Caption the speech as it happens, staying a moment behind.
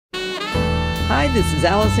Hi, this is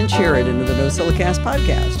Allison Sheridan of the NoSilicast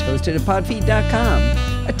podcast, hosted at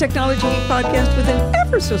podfeed.com, a technology geek podcast with an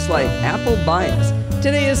ever so slight Apple bias.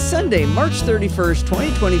 Today is Sunday, March 31st,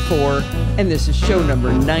 2024, and this is show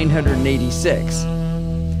number 986.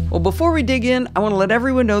 Well, before we dig in, I want to let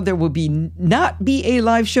everyone know there will not be a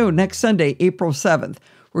live show next Sunday, April 7th.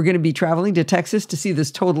 We're going to be traveling to Texas to see this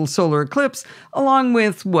total solar eclipse, along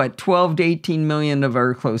with, 12 to 18 million of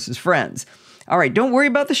our closest friends. All right, don't worry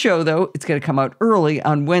about the show, though. It's going to come out early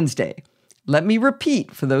on Wednesday. Let me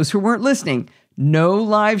repeat, for those who weren't listening, no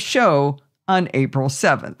live show on April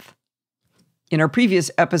 7th. In our previous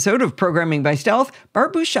episode of Programming by Stealth,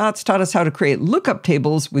 Bart Busschots taught us how to create lookup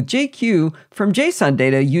tables with JQ from JSON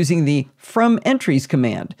data using the fromEntries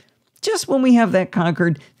command. Just when we have that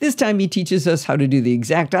conquered, this time he teaches us how to do the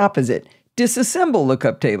exact opposite, disassemble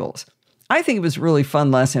lookup tables. I think it was a really fun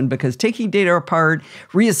lesson because taking data apart,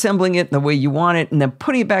 reassembling it in the way you want it, and then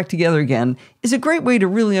putting it back together again is a great way to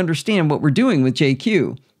really understand what we're doing with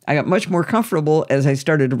JQ. I got much more comfortable as I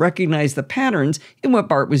started to recognize the patterns in what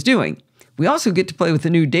Bart was doing. We also get to play with the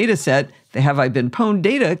new data set, the Have I Been Pwned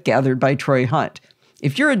data gathered by Troy Hunt.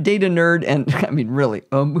 If you're a data nerd, and I mean really,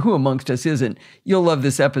 who amongst us isn't, you'll love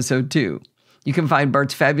this episode too. You can find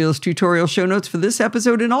Bart's fabulous tutorial show notes for this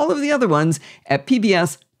episode and all of the other ones at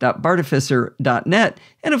pbs.bartificer.net.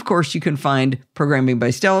 And of course, you can find Programming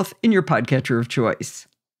by Stealth in your podcatcher of choice.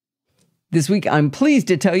 This week, I'm pleased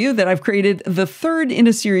to tell you that I've created the third in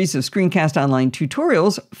a series of Screencast Online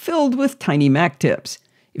tutorials filled with tiny Mac tips.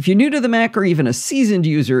 If you're new to the Mac or even a seasoned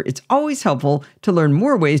user, it's always helpful to learn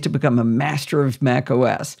more ways to become a master of Mac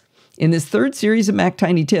OS. In this third series of Mac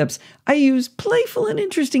Tiny Tips, I use playful and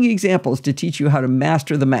interesting examples to teach you how to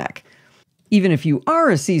master the Mac. Even if you are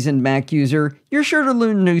a seasoned Mac user, you're sure to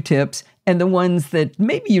learn new tips, and the ones that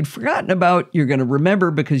maybe you'd forgotten about, you're going to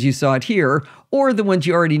remember because you saw it here, or the ones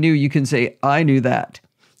you already knew, you can say, I knew that.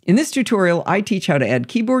 In this tutorial, I teach how to add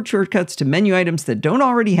keyboard shortcuts to menu items that don't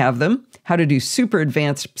already have them, how to do super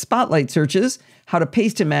advanced spotlight searches, how to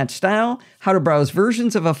paste and match style, how to browse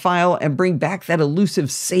versions of a file and bring back that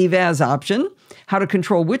elusive Save As option, how to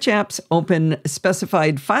control which apps open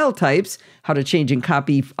specified file types, how to change and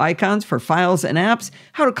copy icons for files and apps,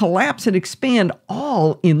 how to collapse and expand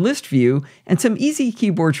all in list view, and some easy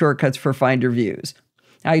keyboard shortcuts for Finder views.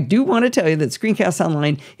 I do want to tell you that Screencast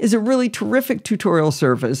Online is a really terrific tutorial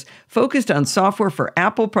service focused on software for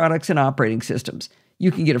Apple products and operating systems.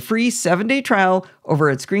 You can get a free 7-day trial over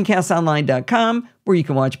at screencastonline.com, where you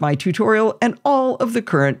can watch my tutorial and all of the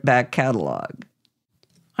current back catalog.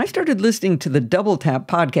 I started listening to the Double Tap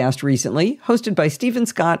podcast recently, hosted by Stephen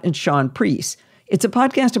Scott and Sean Priest. It's a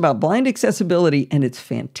podcast about blind accessibility, and it's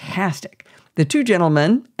fantastic. The two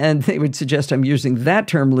gentlemen, and they would suggest I'm using that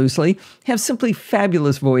term loosely, have simply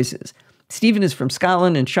fabulous voices. Stephen is from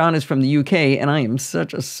Scotland and Sean is from the UK, and I am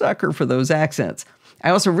such a sucker for those accents. I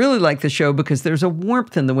also really like the show because there's a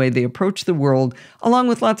warmth in the way they approach the world, along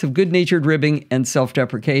with lots of good-natured ribbing and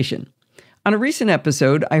self-deprecation. On a recent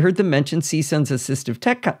episode, I heard them mention CSUN's Assistive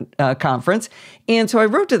Tech Conference, and so I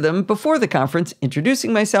wrote to them before the conference,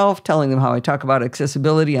 introducing myself, telling them how I talk about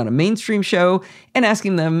accessibility on a mainstream show, and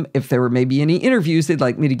asking them if there were maybe any interviews they'd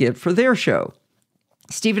like me to get for their show.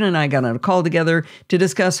 Stephen and I got on a call together to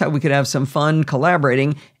discuss how we could have some fun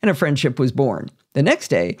collaborating, and a friendship was born. The next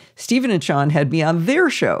day, Stephen and Sean had me on their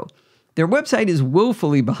show. Their website is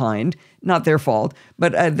woefully behind, not their fault,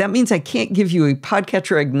 but that means I can't give you a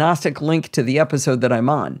podcatcher agnostic link to the episode that I'm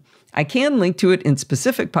on. I can link to it in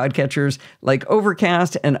specific podcatchers like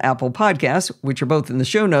Overcast and Apple Podcasts, which are both in the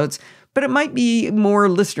show notes, but it might be more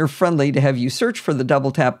listener-friendly to have you search for the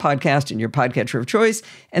Double Tap podcast in your podcatcher of choice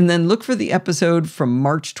and then look for the episode from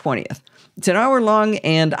March 20th. It's an hour long,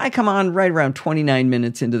 and I come on right around 29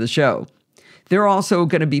 minutes into the show. They're also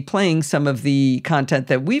going to be playing some of the content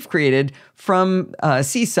that we've created from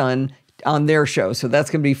CSUN on their show, so that's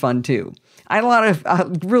going to be fun too. I had a lot of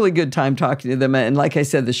really good time talking to them, and like I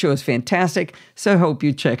said, the show is fantastic, so I hope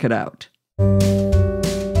you check it out.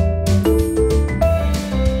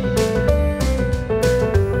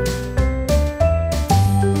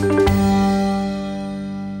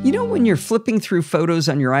 You know when you're flipping through photos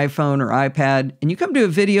on your iPhone or iPad, and you come to a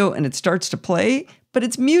video and it starts to play, but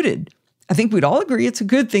it's muted? I think we'd all agree it's a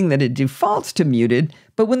good thing that it defaults to muted,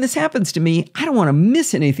 but when this happens to me, I don't want to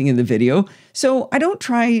miss anything in the video, so I don't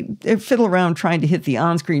fiddle around trying to hit the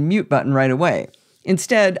on-screen mute button right away.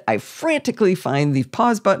 Instead, I frantically find the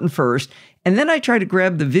pause button first, and then I try to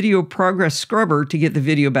grab the video progress scrubber to get the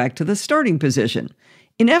video back to the starting position.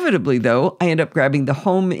 Inevitably, though, I end up grabbing the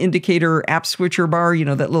home indicator app switcher bar,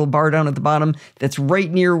 that little bar down at the bottom that's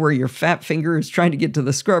right near where your fat finger is trying to get to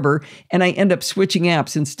the scrubber, and I end up switching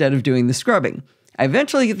apps instead of doing the scrubbing. I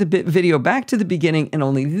eventually get the video back to the beginning, and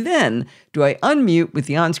only then do I unmute with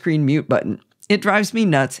the on-screen mute button. It drives me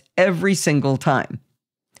nuts every single time.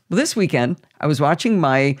 Well, this weekend, I was watching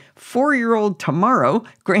my 4-year-old tomorrow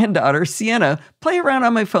granddaughter, Sienna, play around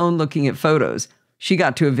on my phone looking at photos. She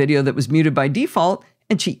got to a video that was muted by default,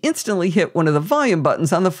 and she instantly hit one of the volume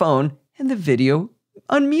buttons on the phone, and the video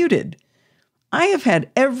unmuted. I have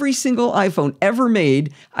had every single iPhone ever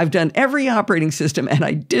made. I've done every operating system, and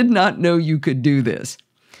I did not know you could do this.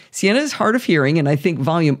 Sienna is hard of hearing, and I think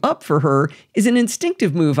volume up for her is an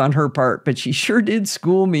instinctive move on her part, but she sure did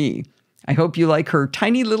school me. I hope you like her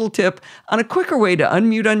tiny little tip on a quicker way to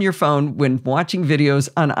unmute on your phone when watching videos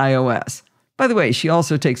on iOS. By the way, she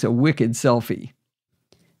also takes a wicked selfie.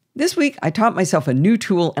 This week, I taught myself a new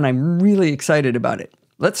tool, and I'm really excited about it.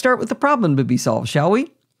 Let's start with the problem to be solved, shall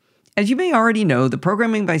we? As you may already know, the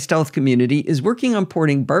Programming by Stealth community is working on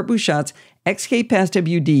porting Bart Bouchat's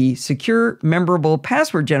XKPassWD secure, memorable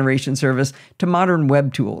password generation service to modern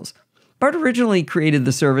web tools. Bart originally created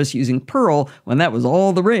the service using Perl when that was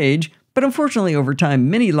all the rage, but unfortunately over time,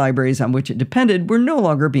 many libraries on which it depended were no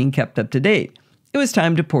longer being kept up to date. It was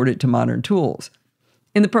time to port it to modern tools.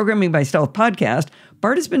 In the Programming by Stealth podcast,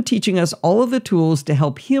 Bart has been teaching us all of the tools to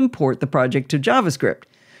help him port the project to JavaScript.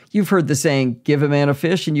 You've heard the saying, give a man a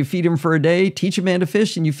fish and you feed him for a day, teach a man to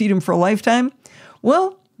fish and you feed him for a lifetime.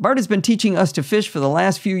 Well, Bart has been teaching us to fish for the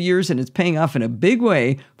last few years, and it's paying off in a big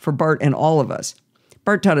way for Bart and all of us.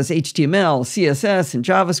 Bart taught us HTML, CSS, and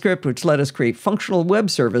JavaScript, which let us create functional web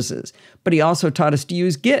services. But he also taught us to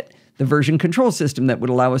use Git, the version control system that would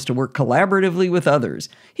allow us to work collaboratively with others.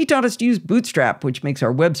 He taught us to use Bootstrap, which makes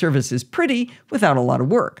our web services pretty without a lot of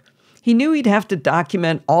work. He knew he'd have to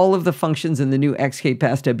document all of the functions in the new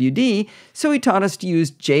XKPassWD, so he taught us to use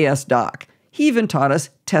JSDoc. He even taught us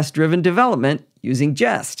test-driven development using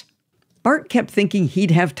Jest. Bart kept thinking he'd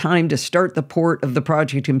have time to start the port of the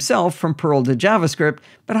project himself from Perl to JavaScript,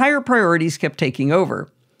 but higher priorities kept taking over.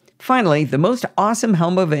 Finally, the most awesome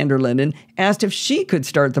Helma van der Linden asked if she could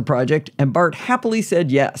start the project, and Bart happily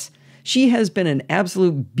said yes. She has been an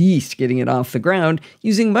absolute beast getting it off the ground,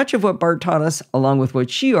 using much of what Bart taught us, along with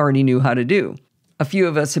what she already knew how to do. A few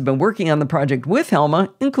of us have been working on the project with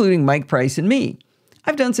Helma, including Mike Price and me.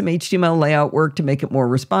 I've done some HTML layout work to make it more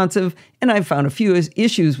responsive, and I've found a few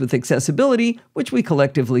issues with accessibility, which we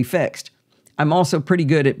collectively fixed. I'm also pretty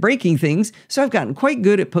good at breaking things, so I've gotten quite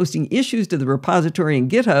good at posting issues to the repository in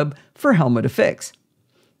GitHub for Helma to fix.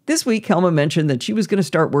 This week, Helma mentioned that she was going to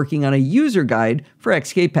start working on a user guide for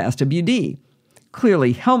XKPassWD.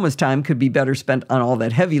 Clearly, Helma's time could be better spent on all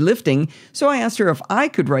that heavy lifting, so I asked her if I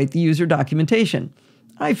could write the user documentation.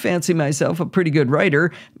 I fancy myself a pretty good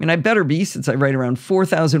writer. I better be, since I write around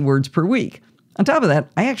 4,000 words per week. On top of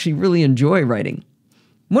that, I actually really enjoy writing.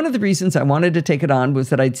 One of the reasons I wanted to take it on was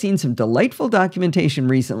that I'd seen some delightful documentation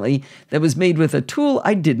recently that was made with a tool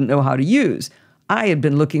I didn't know how to use. I had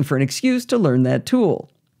been looking for an excuse to learn that tool.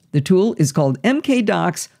 The tool is called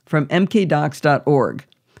MKDocs from MKDocs.org.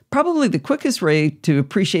 Probably the quickest way to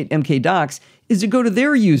appreciate MKDocs is to go to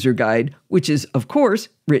their user guide, which is, of course,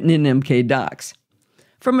 written in MKDocs.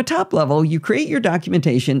 From a top level, you create your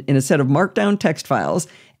documentation in a set of Markdown text files,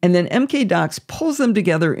 and then MKDocs pulls them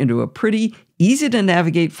together into a pretty,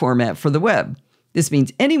 easy-to-navigate format for the web. This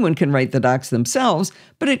means anyone can write the docs themselves,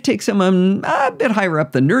 but it takes someone a bit higher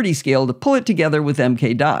up the nerdy scale to pull it together with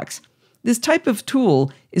MKDocs. This type of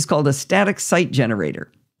tool is called a static site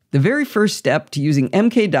generator. The very first step to using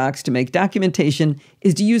MKDocs to make documentation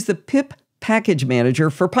is to use the pip package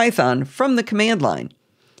manager for Python from the command line.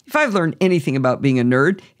 If I've learned anything about being a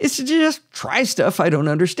nerd, it's to just try stuff I don't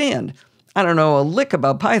understand. I don't know a lick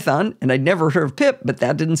about Python, and I'd never heard of pip, but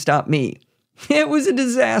that didn't stop me. It was a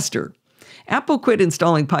disaster. Apple quit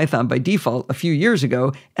installing Python by default a few years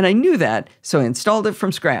ago, and I knew that, so I installed it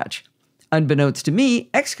from scratch. Unbeknownst to me,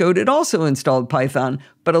 Xcode had also installed Python,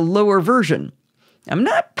 but a lower version. I'm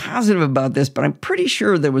not positive about this, but I'm pretty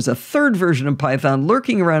sure there was a third version of Python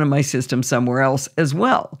lurking around in my system somewhere else as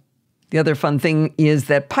well. The other fun thing is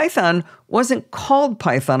that Python wasn't called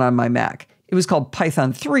Python on my Mac. It was called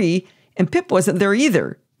Python 3, and pip wasn't there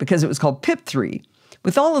either, because it was called pip 3.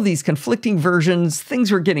 With all of these conflicting versions,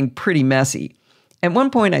 things were getting pretty messy. At one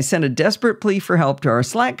point, I sent a desperate plea for help to our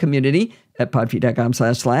Slack community at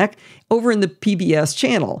podfeet.com/Slack over in the PBS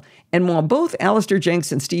channel. And while both Alistair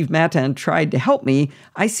Jenks and Steve Matan tried to help me,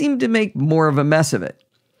 I seemed to make more of a mess of it.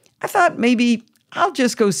 I thought maybe I'll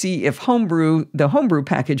just go see if the Homebrew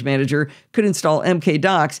package manager could install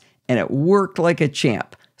MKDocs, and it worked like a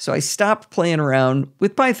champ. so I stopped playing around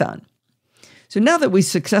with Python. So now that we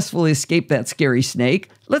successfully escaped that scary snake,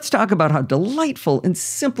 let's talk about how delightful and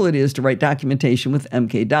simple it is to write documentation with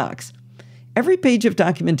MKDocs. Every page of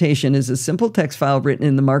documentation is a simple text file written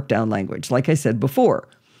in the Markdown language, like I said before.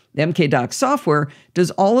 The MKDocs software does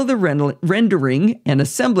all of the rendering and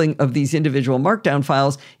assembling of these individual Markdown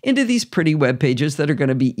files into these pretty web pages that are going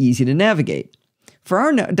to be easy to navigate. For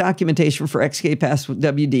our documentation for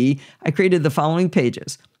XKPassWD, I created the following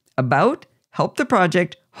pages: About, Help the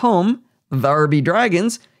Project, Home, There Be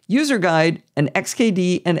Dragons, User Guide, and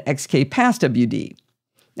XKD and XKPassWD.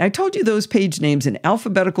 I told you those page names in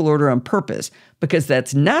alphabetical order on purpose because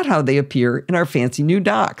that's not how they appear in our fancy new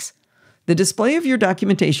docs. The display of your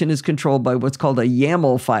documentation is controlled by what's called a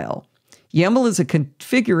YAML file. YAML is a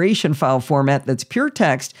configuration file format that's pure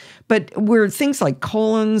text, but where things like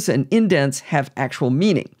colons and indents have actual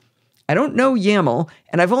meaning. I don't know YAML,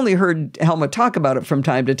 and I've only heard Helma talk about it from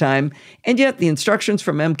time to time, and yet the instructions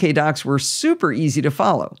from MKDocs were super easy to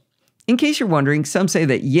follow. In case you're wondering, some say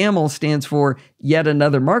that YAML stands for yet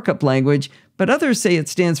another markup language, but others say it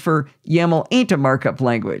stands for YAML ain't a markup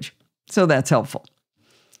language. So that's helpful.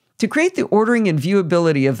 To create the ordering and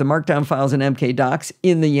viewability of the Markdown files in MKDocs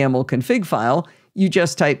in the YAML config file, you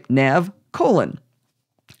just type nav:. On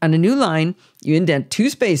a new line, you indent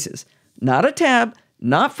 2 spaces, not a tab,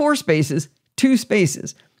 not 4 spaces, 2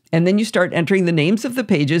 spaces, and then you start entering the names of the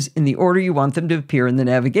pages in the order you want them to appear in the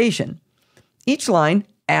navigation. Each line,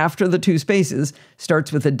 after the 2 spaces,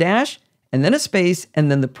 starts with a dash, and then a space,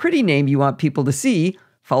 and then the pretty name you want people to see,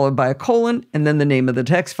 followed by a colon, and then the name of the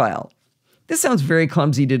text file. This sounds very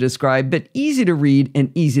clumsy to describe, but easy to read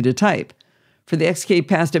and easy to type. For the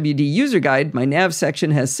XKPassWD user guide, my nav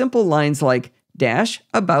section has simple lines like dash,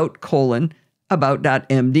 about, colon,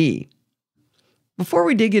 about.md. Before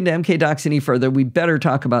we dig into MKDocs any further, we better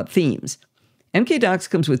talk about themes. MKDocs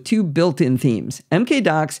comes with 2 built-in themes,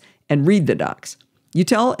 MKDocs and Read the Docs. You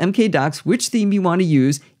tell MKDocs which theme you want to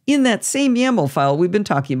use in that same YAML file we've been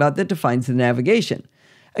talking about that defines the navigation.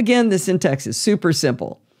 Again, the syntax is super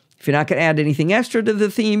simple. If you're not going to add anything extra to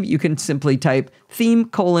the theme, you can simply type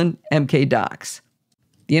theme::MKDocs.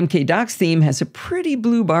 The MKDocs theme has a pretty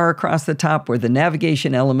blue bar across the top where the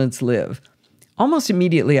navigation elements live. Almost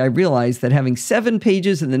immediately, I realized that having 7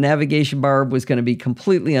 pages in the navigation bar was going to be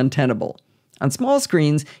completely untenable. On small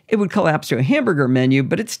screens, it would collapse to a hamburger menu,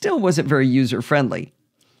 but it still wasn't very user-friendly.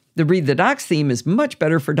 The Read the Docs theme is much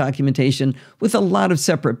better for documentation with a lot of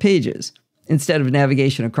separate pages. Instead of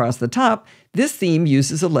navigation across the top, this theme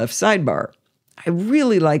uses a left sidebar. I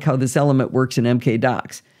really like how this element works in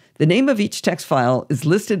MKDocs. The name of each text file is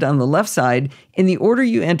listed on the left side in the order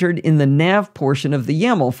you entered in the nav portion of the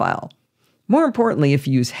YAML file. More importantly, if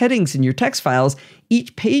you use headings in your text files,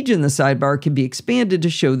 each page in the sidebar can be expanded to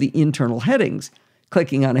show the internal headings.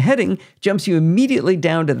 Clicking on a heading jumps you immediately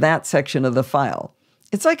down to that section of the file.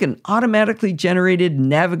 It's like an automatically generated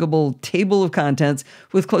navigable table of contents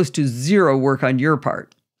with close to 0 work on your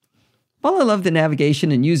part. While I love the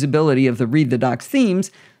navigation and usability of the Read the Docs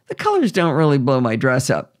themes, the colors don't really blow my dress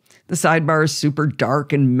up. The sidebar is super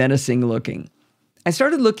dark and menacing looking. I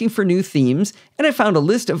started looking for new themes, and I found a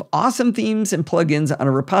list of awesome themes and plugins on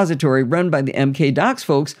a repository run by the MKDocs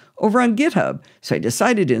folks over on GitHub, so I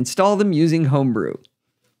decided to install them using Homebrew.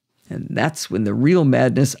 And that's when the real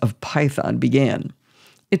madness of Python began.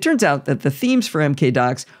 It turns out that the themes for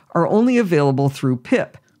MKDocs are only available through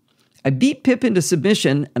pip. I beat pip into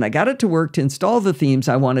submission, and I got it to work to install the themes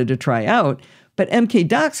I wanted to try out, but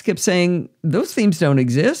MKDocs kept saying, those themes don't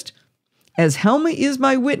exist. As Helma is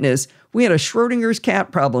my witness, we had a Schrodinger's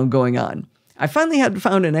cat problem going on. I finally had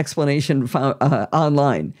found an explanation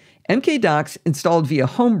online. MKDocs installed via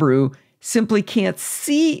Homebrew simply can't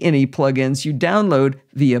see any plugins you download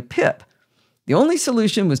via pip. The only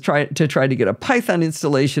solution was to try to get a Python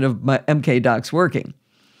installation of my MKDocs working.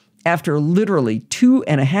 After literally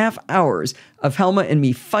 2.5 hours of Helma and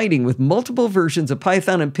me fighting with multiple versions of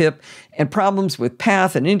Python and pip and problems with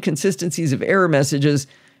path and inconsistencies of error messages,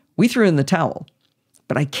 we threw in the towel.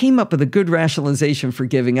 But I came up with a good rationalization for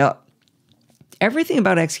giving up. Everything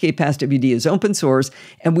about XKPassWD is open source,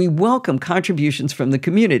 and we welcome contributions from the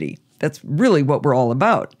community. That's really what we're all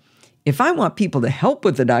about. If I want people to help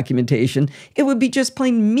with the documentation, it would be just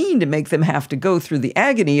plain mean to make them have to go through the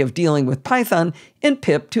agony of dealing with Python and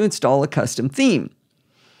pip to install a custom theme.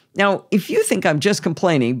 Now, if you think I'm just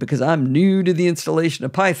complaining because I'm new to the installation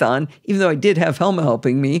of Python, even though I did have Helma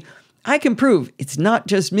helping me, I can prove it's not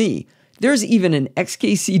just me. There's even an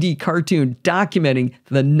XKCD cartoon documenting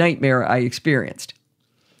the nightmare I experienced.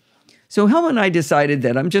 So Helma and I decided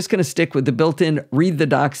that I'm just going to stick with the built-in Read the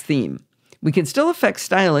Docs theme. We can still affect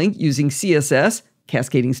styling using CSS,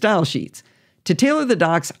 cascading style sheets. To tailor the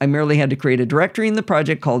docs, I merely had to create a directory in the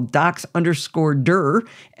project called docs_dir,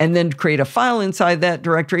 and then create a file inside that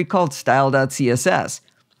directory called style.css.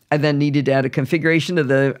 I then needed to add a configuration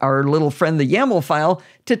to our little friend, the YAML file,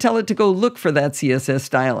 to tell it to go look for that CSS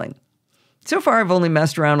styling. So far, I've only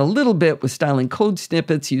messed around a little bit with styling code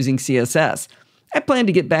snippets using CSS. I plan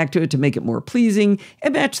to get back to it to make it more pleasing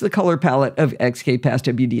and match the color palette of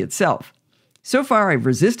XKPassWD itself. So far, I've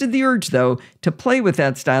resisted the urge, though, to play with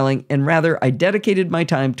that styling, and rather I dedicated my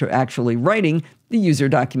time to actually writing the user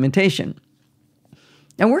documentation.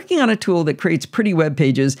 Now, working on a tool that creates pretty web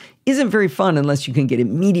pages isn't very fun unless you can get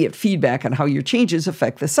immediate feedback on how your changes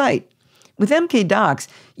affect the site. With MKDocs,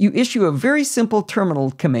 you issue a very simple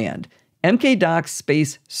terminal command,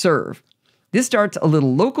 MKDocs /serve. This starts a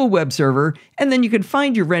little local web server, and then you can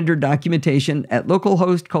find your rendered documentation at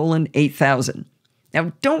localhost:8000.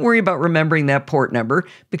 Now, don't worry about remembering that port number,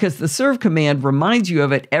 because the serve command reminds you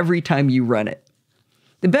of it every time you run it.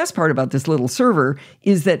 The best part about this little server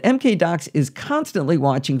is that MKDocs is constantly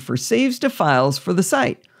watching for saves to files for the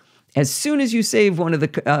site. As soon as you save one of the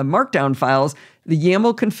Markdown files, the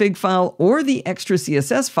YAML config file, or the extra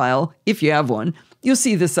CSS file, if you have one, you'll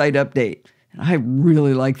see the site update. And I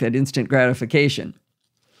really like that instant gratification.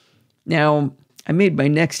 Now, I made my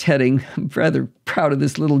next heading. I'm rather proud of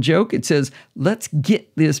this little joke. It says, "Let's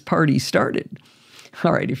get this party started."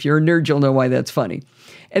 All right, if you're a nerd, you'll know why that's funny.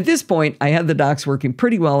 At this point, I had the docs working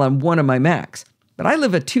pretty well on one of my Macs. But I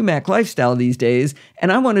live a 2-Mac lifestyle these days,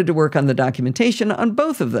 and I wanted to work on the documentation on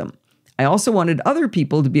both of them. I also wanted other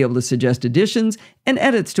people to be able to suggest additions and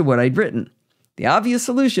edits to what I'd written. The obvious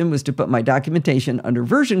solution was to put my documentation under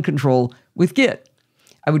version control with Git.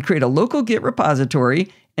 I would create a local Git repository,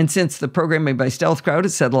 and since the Programming by Stealth crowd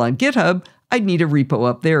is settled on GitHub, I'd need a repo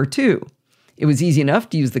up there too. It was easy enough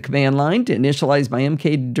to use the command line to initialize my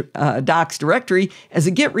MKDocs directory as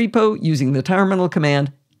a Git repo using the terminal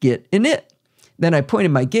command git init. Then I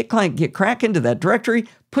pointed my Git client gitkraken to that directory,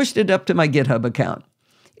 pushed it up to my GitHub account.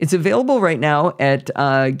 It's available right now at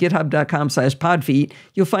github.com/podfeet.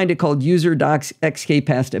 You'll find it called user docs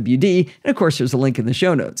XKPassWD, and of course there's a link in the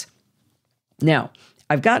show notes. Now,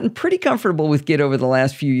 I've gotten pretty comfortable with Git over the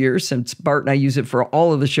last few years, since Bart and I use it for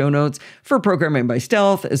all of the show notes for Programming by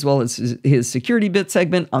Stealth, as well as his security bit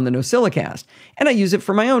segment on the NosillaCast. And I use it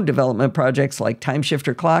for my own development projects like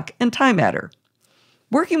Timeshifter Clock and Time Adder.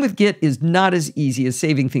 Working with Git is not as easy as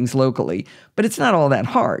saving things locally, but it's not all that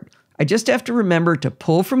hard. I just have to remember to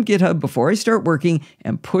pull from GitHub before I start working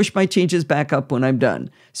and push my changes back up when I'm done.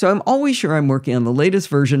 So I'm always sure I'm working on the latest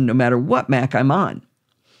version no matter what Mac I'm on.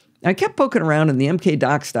 I kept poking around in the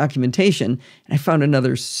MKDocs documentation, and I found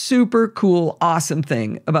another super cool, awesome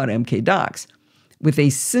thing about MKDocs. With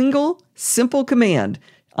a single, simple command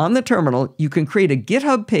on the terminal, you can create a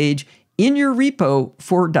GitHub page in your repo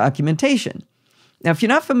for documentation. Now, if you're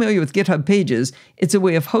not familiar with GitHub Pages, it's a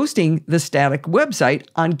way of hosting the static website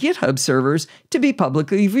on GitHub servers to be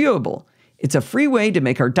publicly viewable. It's a free way to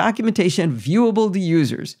make our documentation viewable to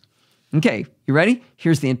users. Okay, you ready?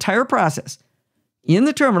 Here's the entire process. In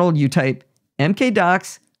the terminal, you type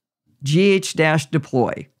mkdocs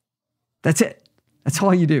gh-deploy. That's it. That's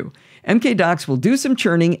all you do. MKDocs will do some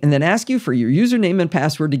churning and then ask you for your username and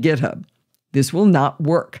password to GitHub. This will not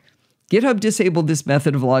work. GitHub disabled this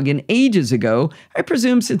method of login ages ago, I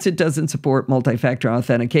presume since it doesn't support multi-factor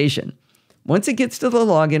authentication. Once it gets to the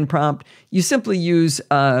login prompt, you simply use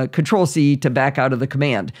Control-C to back out of the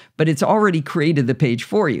command, but it's already created the page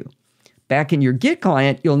for you. Back in your Git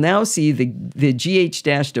client, you'll now see the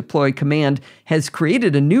gh-deploy command has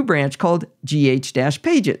created a new branch called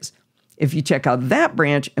gh-pages. If you check out that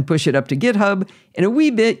branch and push it up to GitHub, in a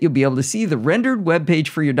wee bit, you'll be able to see the rendered web page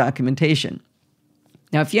for your documentation.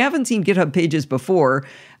 Now, if you haven't seen GitHub Pages before,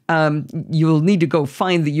 you'll need to go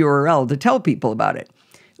find the URL to tell people about it.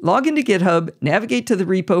 Log into GitHub, navigate to the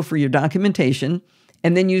repo for your documentation,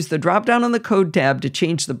 and then use the dropdown on the Code tab to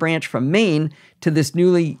change the branch from main to this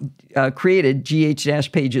newly created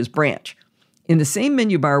gh-pages branch. In the same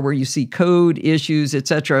menu bar where you see code, issues,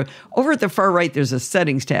 etc., over at the far right, there's a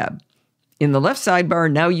settings tab. In the left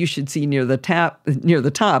sidebar, now you should see near the top,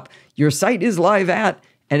 your site is live at,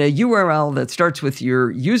 and a URL that starts with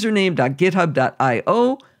your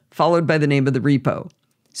username.github.io, followed by the name of the repo.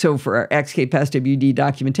 So for our XKPassWD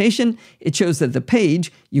documentation, it shows that the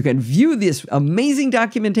page, you can view this amazing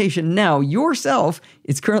documentation now yourself.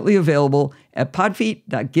 It's currently available at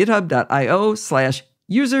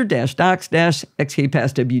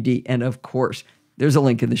podfeet.github.io/user-docs-XKPassWD. And of course, there's a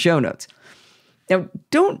link in the show notes. Now,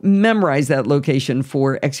 don't memorize that location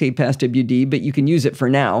for XKPassWD, but you can use it for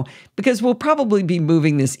now, because we'll probably be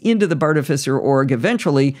moving this into the Bartificer org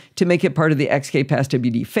eventually to make it part of the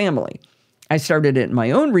XKPassWD family. I started it in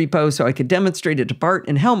my own repo so I could demonstrate it to Bart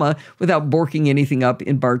and Helma without borking anything up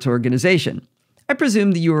in Bart's organization. I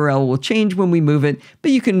presume the URL will change when we move it,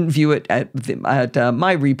 but you can view it at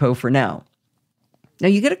my repo for now. Now,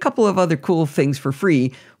 you get a couple of other cool things for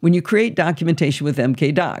free when you create documentation with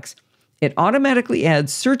MKDocs. It automatically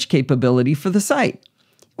adds search capability for the site.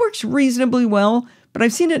 It works reasonably well, but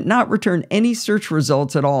I've seen it not return any search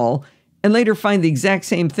results at all, and later find the exact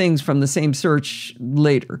same things from the same search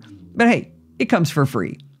later. But hey, it comes for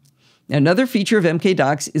free. Another feature of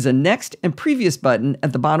MKDocs is a next and previous button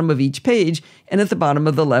at the bottom of each page and at the bottom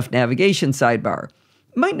of the left navigation sidebar.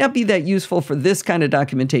 It might not be that useful for this kind of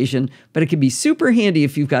documentation, but it can be super handy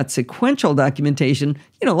if you've got sequential documentation,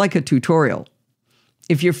 like a tutorial.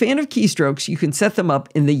 If you're a fan of keystrokes, you can set them up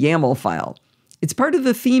in the YAML file. It's part of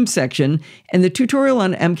the theme section, and the tutorial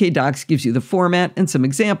on MKDocs gives you the format and some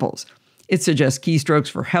examples. It suggests keystrokes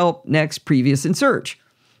for help, next, previous, and search.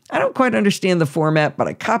 I don't quite understand the format, but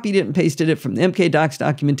I copied it and pasted it from the MKDocs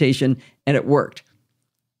documentation, and it worked.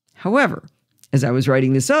 However, as I was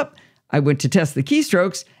writing this up, I went to test the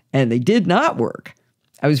keystrokes, and they did not work.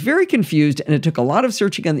 I was very confused, and it took a lot of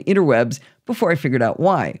searching on the interwebs before I figured out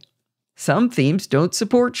why. Some themes don't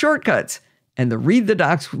support shortcuts, and the Read the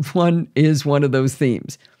Docs one is one of those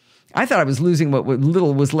themes. I thought I was losing what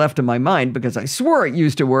little was left of my mind because I swore it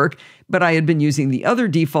used to work, but I had been using the other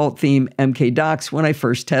default theme, MKDocs, when I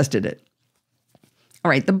first tested it.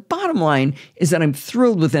 All right, the bottom line is that I'm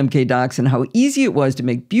thrilled with MKDocs and how easy it was to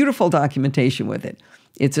make beautiful documentation with it.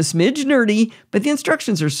 It's a smidge nerdy, but the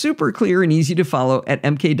instructions are super clear and easy to follow at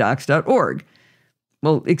mkdocs.org.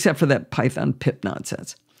 Well, except for that Python pip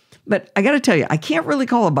nonsense. But I gotta tell you, I can't really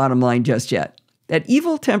call a bottom line just yet. That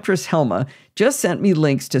evil temptress Helma just sent me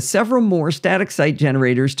links to several more static site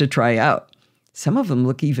generators to try out. Some of them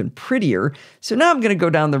look even prettier, so now I'm going to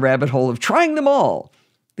go down the rabbit hole of trying them all.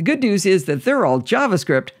 The good news is that they're all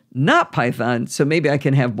JavaScript, not Python, so maybe I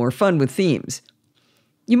can have more fun with themes.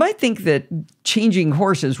 You might think that changing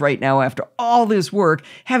horses right now after all this work,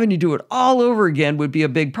 having to do it all over again would be a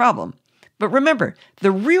big problem. But remember,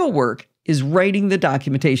 the real work is writing the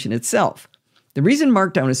documentation itself. The reason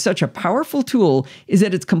Markdown is such a powerful tool is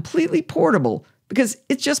that it's completely portable because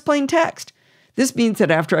it's just plain text. This means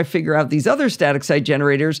that after I figure out these other static site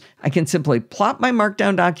generators, I can simply plop my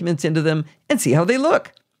Markdown documents into them and see how they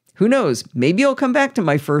look. Who knows, maybe I'll come back to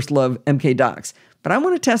my first love, MKDocs, but I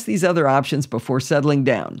want to test these other options before settling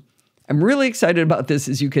down. I'm really excited about this,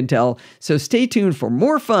 as you can tell, so stay tuned for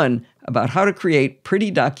more fun about how to create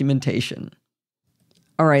pretty documentation.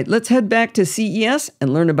 All right, let's head back to CES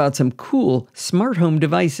and learn about some cool smart home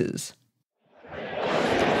devices.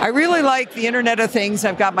 I really like the Internet of Things.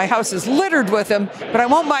 I've got my house is littered with them, but I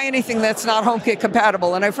won't buy anything that's not HomeKit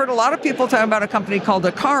compatible. And I've heard a lot of people talking about a company called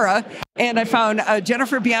Aqara, and I found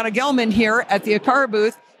Jennifer Biana-Gelman here at the Aqara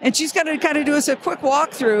booth, and she's going to kind of do us a quick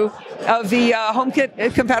walkthrough of the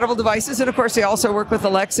HomeKit compatible devices. And of course, they also work with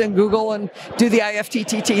Alexa and Google and do the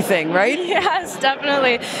IFTTT thing, right? Yes,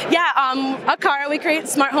 definitely. Yeah, Aqara, we create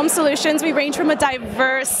smart home solutions. We have a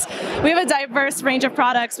diverse range of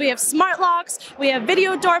products. We have smart locks, we have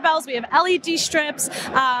video doorbells, we have LED strips,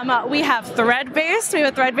 we have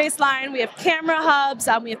thread-based, line, we have camera hubs,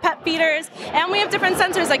 we have pet feeders, and we have different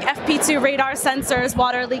sensors like FP2 radar sensors,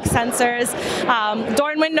 water leak sensors, door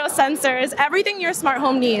and window sensors, everything your smart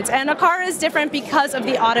home needs. And Aqara is different because of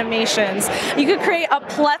the automations. You could create a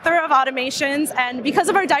plethora of automations, and because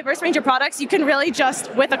of our diverse range of products, you can really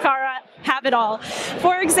just, with Aqara, have it all.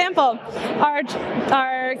 For example, our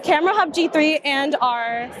Camera Hub G3 and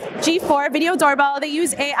our G4 video doorbell, they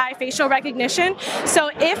use AI facial recognition.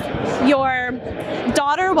 So if your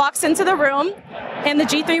daughter walks into the room and the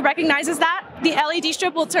G3 recognizes that, the LED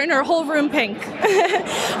strip will turn her whole room pink.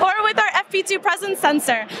 Or with our FP2 presence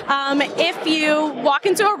sensor, if you walk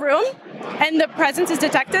into a room and the presence is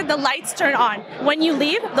detected, the lights turn on. When you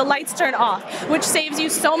leave, the lights turn off, which saves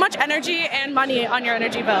you so much energy and money on your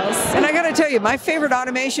energy bills. And I gotta tell you, my favorite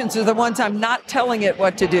automations are the ones I'm not telling it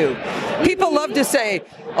what to do. People love to say,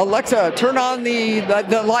 Alexa, turn on the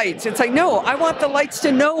lights. It's like, no, I want the lights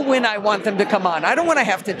to know when I want them to come on. I don't want to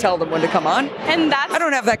have to tell them when to come on. And I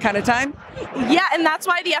don't have that kind of time. Yeah, and that's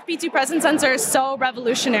why the FP2 presence sensor is so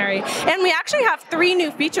revolutionary. And we actually have 3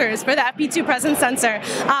 new features for the FP2 presence sensor.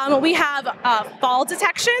 We have fall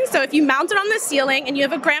detection. So if you mount it on the ceiling and you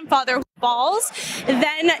have a grandfather who falls,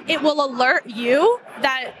 then it will alert you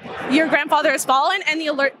that your grandfather has fallen, and the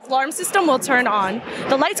alarm system will turn on.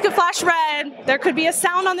 The lights could flash red. There could be a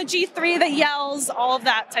sound on the G3 that yells, all of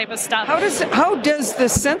that type of stuff. How does the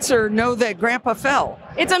sensor know that Grandpa fell?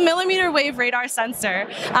 It's a millimeter wave radar sensor.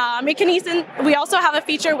 We also have a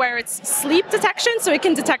feature where it's sleep detection, so it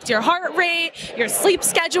can detect your heart rate, your sleep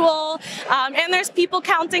schedule, and there's people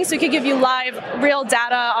counting, so it can give you live, real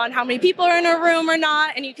data on how many people are in a room or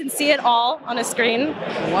not, and you can see it all on a screen.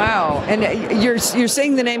 Wow! And you're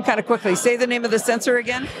saying the name kind of quickly. Say the name of the sensor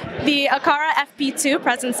again. The Aqara FP2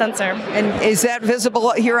 presence sensor. And is that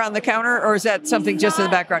visible here on the counter, or is that something just in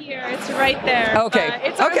the background? Here, it's right there. Okay.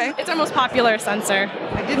 It's our most popular sensor.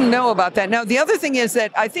 I didn't know about that. Now, the other thing is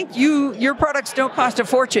that I think your products don't cost a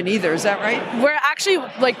fortune either. Is that right? We're actually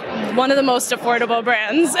like one of the most affordable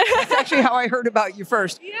brands. That's actually how I heard about you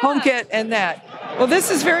first. Yeah. HomeKit and that. Well,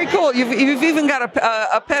 this is very cool. You've even got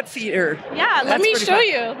a pet feeder. Yeah, let me show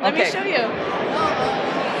you. Let me show you.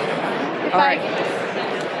 All right.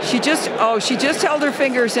 She just held her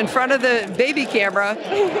fingers in front of the baby camera,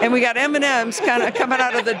 and we got M&Ms kind of coming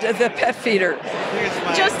out of the pet feeder.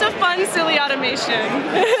 Just a fun, silly automation.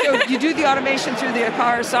 So you do the automation through the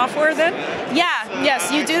Aqara software then? Yeah,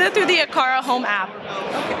 yes, you do that through the Aqara home app.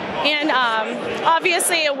 Okay. And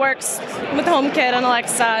obviously it works with HomeKit and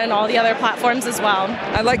Alexa and all the other platforms as well.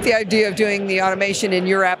 I like the idea of doing the automation in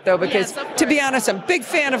your app though, because to be honest, I'm a big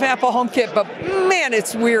fan of Apple HomeKit, but man,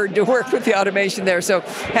 it's weird to work with the automation there. So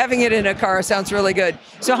having it in Aqara sounds really good.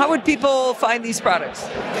 So how would people find these products?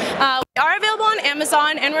 We are available on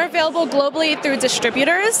Amazon, and we're available globally through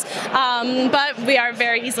distributors, but we are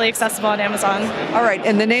very easily accessible on Amazon. All right,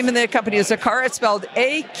 and the name of the company is Aqara. It's spelled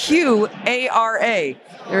Aqara.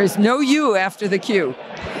 There is no U after the Q.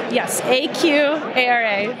 Yes,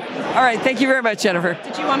 Aqara. All right, thank you very much, Jennifer.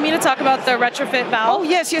 Did you want me to talk about the retrofit valve? Oh,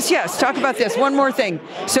 yes. Talk about this. One more thing.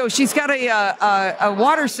 So she's got a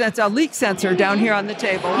water sensor, a leak sensor down here on the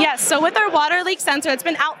table. Yes, so with our water leak sensor, it's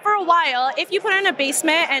been out for a while. If you put it in a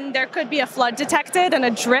basement and there could be a flood detected and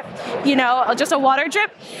a drip, just a water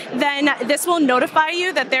drip, then this will notify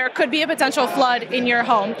you that there could be a potential flood in your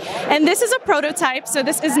home. And this is a prototype, so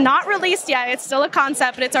this is not released yet. It's still a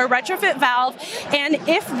concept, but it's our retrofit valve. And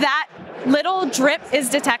if that little drip is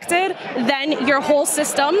detected, then your whole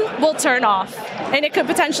system will turn off, and it could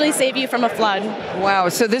potentially save you from a flood. Wow,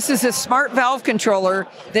 so this is a smart valve controller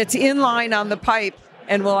that's in line on the pipe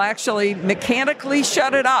and will actually mechanically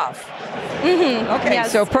shut it off. Mm-hmm. Okay,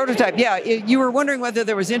 yes. So prototype. Yeah, you were wondering whether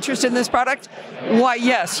there was interest in this product? Why,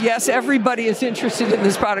 yes, everybody is interested in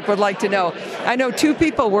this product, would like to know. I know 2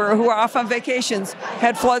 people who were off on vacations,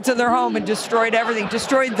 had floods in their home and destroyed everything,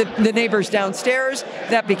 destroyed the neighbors downstairs.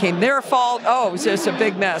 That became their fault. Oh, it was just a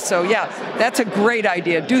big mess. So yeah, that's a great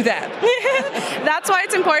idea. Do that. That's why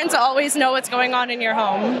it's important to always know what's going on in your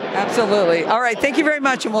home. Absolutely. All right, thank you very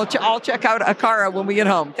much, and I'll check out Aqara when we get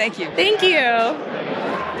home. Thank you. Thank you.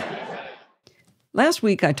 Last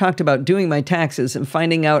week, I talked about doing my taxes and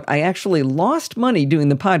finding out I actually lost money doing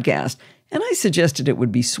the podcast, and I suggested it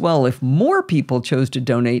would be swell if more people chose to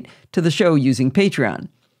donate to the show using Patreon.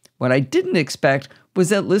 What I didn't expect was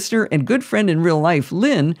that listener and good friend in real life,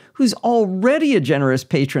 Lynn, who's already a generous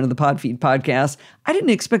patron of the Podfeed podcast, I didn't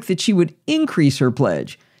expect that she would increase her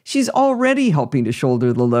pledge. She's already helping to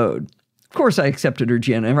shoulder the load. Of course, I accepted her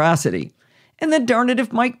generosity. And then darn it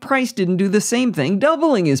if Mike Price didn't do the same thing,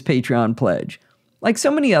 doubling his Patreon pledge. Like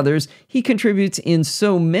so many others, he contributes in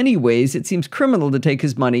so many ways it seems criminal to take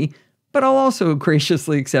his money, but I'll also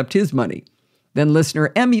graciously accept his money. Then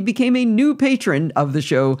listener Emmy became a new patron of the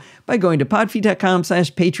show by going to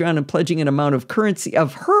podfeed.com/Patreon and pledging an amount of currency,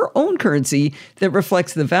 of her own currency, that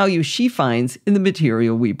reflects the value she finds in the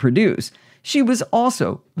material we produce. She was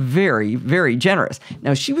also very, very generous.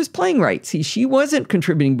 Now, she was playing right. See, she wasn't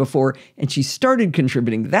contributing before, and she started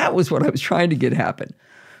contributing. That was what I was trying to get happen.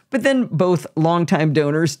 But then both longtime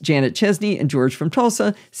donors, Janet Chesney and George from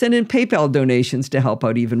Tulsa, sent in PayPal donations to help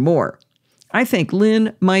out even more. I thank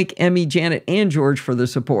Lynn, Mike, Emmy, Janet, and George for their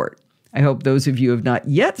support. I hope those of you who have not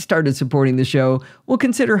yet started supporting the show will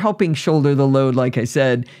consider helping shoulder the load, like I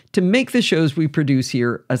said, to make the shows we produce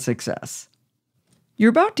here a success. You're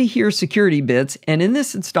about to hear security bits, and in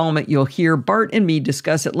this installment, you'll hear Bart and me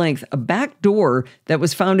discuss at length a backdoor that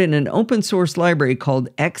was found in an open source library called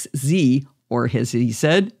XZ, or as he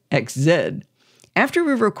said, XZ. After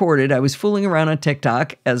we recorded, I was fooling around on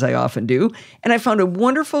TikTok, as I often do, and I found a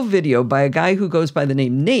wonderful video by a guy who goes by the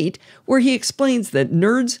name Nate, where he explains that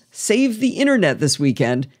nerds saved the internet this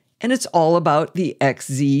weekend, and it's all about the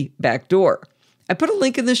XZ backdoor. I put a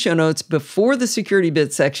link in the show notes before the security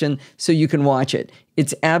bits section so you can watch it.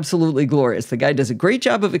 It's absolutely glorious. The guy does a great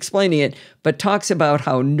job of explaining it, but talks about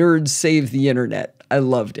how nerds save the internet. I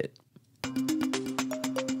loved it.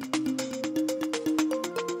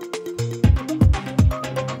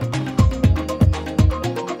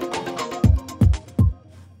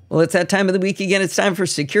 Well, it's that time of the week again. It's time for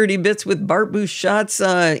Security Bits with Bart Boost Shots.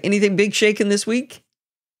 Anything big shaking this week?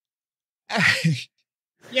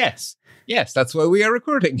 Yes, that's why we are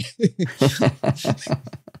recording.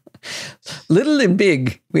 Little and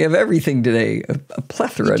big, we have everything today. A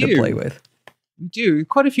plethora to play with. We do.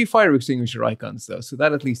 Quite a few fire extinguisher icons, though, so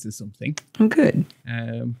that at least is something. Good.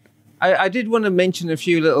 I did want to mention a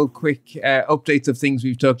few little quick updates of things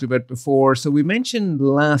we've talked about before. So we mentioned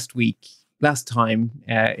last time,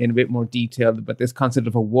 in a bit more detail about this concept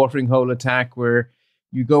of a watering hole attack, where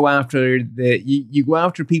you go after you go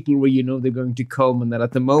after people where you know they're going to come, and that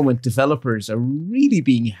at the moment developers are really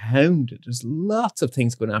being hounded. There's lots of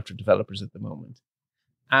things going after developers at the moment.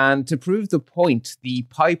 And to prove the point, the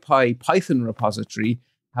PyPy Python repository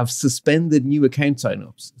have suspended new account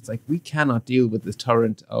signups. It's like, we cannot deal with this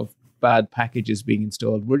torrent of bad packages being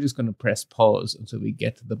installed. We're just going to press pause until we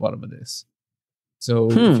get to the bottom of this.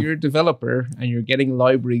 So if you're a developer and you're getting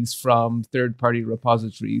libraries from third-party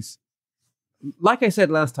repositories, like I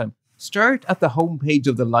said last time, start at the homepage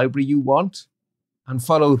of the library you want and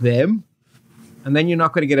follow them. And then you're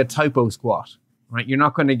not going to get a typo squat, right? You're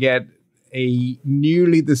not going to get a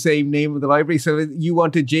nearly the same name of the library. So you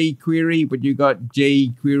want a jQuery, but you got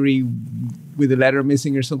jQuery with a letter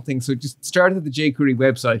missing or something. So just start at the jQuery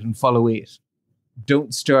website and follow it.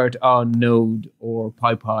 Don't start on Node or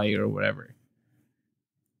PyPy or whatever.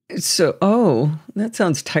 So, that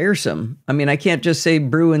sounds tiresome. I mean, I can't just say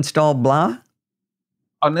brew install blah?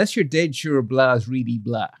 Unless you're dead sure blah is really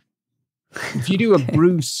blah. If you do a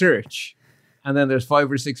brew search and then there's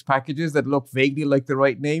 5 or 6 packages that look vaguely like the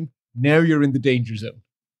right name, now you're in the danger zone.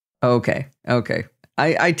 Okay.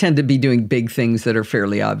 I tend to be doing big things that are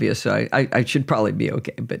fairly obvious, so I should probably be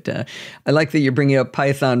okay. But I like that you're bringing up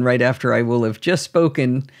Python right after I will have just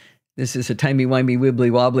spoken. This is a timey-wimey,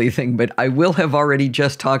 wibbly-wobbly thing, but I will have already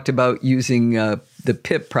just talked about using the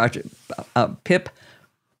pip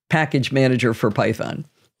package manager for Python.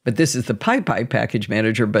 But this is the PyPy package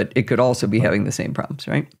manager, but it could also be having the same problems,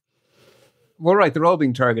 right? Well, right, they're all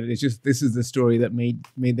being targeted. It's just, this is the story that made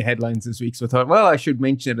the headlines this week. So I thought, well, I should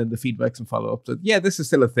mention it in the feedbacks and follow-up. So yeah, this is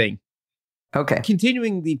still a thing. Okay.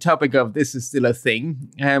 Continuing the topic of this is still a thing,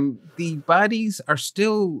 the baddies are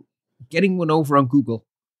still getting one over on Google.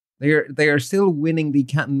 They are still winning the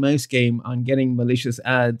cat and mouse game on getting malicious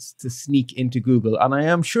ads to sneak into Google. And I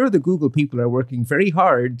am sure the Google people are working very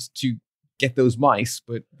hard to get those mice,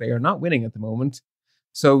 but they are not winning at the moment.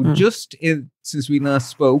 So since we last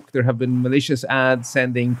spoke, there have been malicious ads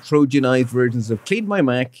sending Trojanized versions of Clean My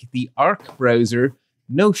Mac, the Arc browser,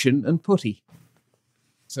 Notion, and Putty.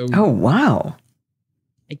 So, oh, wow.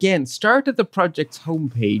 Again, start at the project's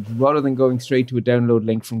homepage rather than going straight to a download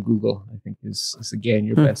link from Google, I think is again,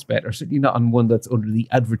 your best bet. Or certainly not on one that's under the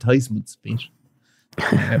advertisements bit.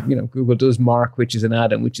 Google does mark which is an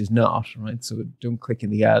ad and which is not, right? So don't click in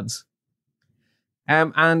the ads.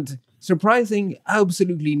 And surprising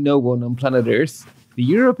absolutely no one on planet Earth, the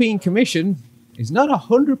European Commission is not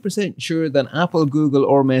 100% sure that Apple, Google,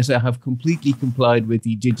 or Meta have completely complied with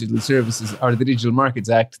the Digital Services or the Digital Markets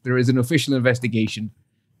Act. There is an official investigation.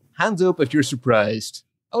 Hands up if you're surprised.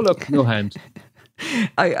 Oh, look, no hand.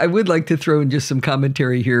 I would like to throw in just some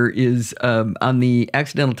commentary here is on the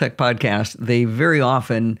Accidental Tech podcast, they very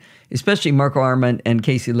often, especially Marco Arment and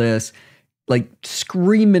Casey Liss, like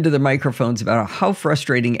scream into the microphones about how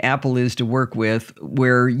frustrating Apple is to work with,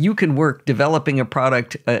 where you can work developing a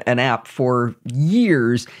product, an app for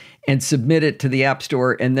years and submit it to the App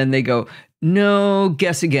Store. And then they go, no,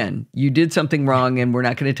 guess again. You did something wrong and we're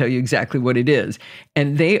not going to tell you exactly what it is.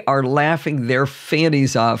 And they are laughing their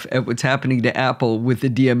fannies off at what's happening to Apple with the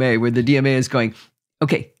DMA, where the DMA is going,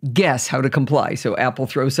 okay, guess how to comply. So Apple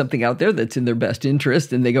throws something out there that's in their best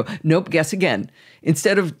interest and they go, nope, guess again.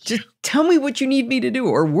 Instead of just tell me what you need me to do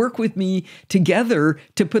or work with me together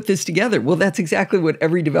to put this together. Well, that's exactly what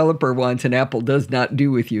every developer wants and Apple does not do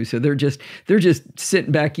with you. So they're just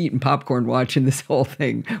sitting back eating popcorn watching this whole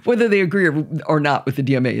thing. Whether they agree or not with the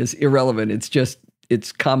DMA is irrelevant.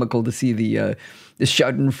 It's comical to see the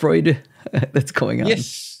schadenfreude that's going on.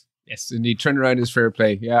 Yes, indeed. Turnaround is fair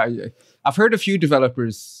play. Yeah, I've heard a few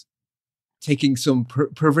developers taking some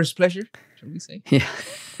perverse pleasure, shall we say? Yeah.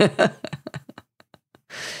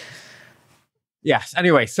 Yes.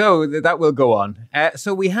 Anyway, so that will go on.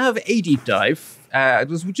 So we have a deep dive. It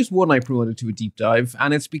was just one I promoted to a deep dive,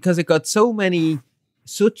 and it's because it got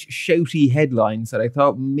such shouty headlines that I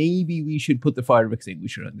thought maybe we should put the fire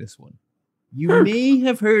extinguisher on this one. You may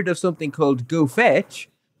have heard of something called Go Fetch,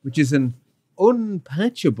 which is an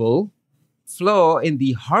unpatchable flaw in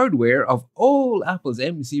the hardware of all Apple's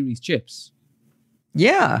M series chips.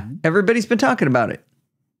 Yeah, everybody's been talking about it.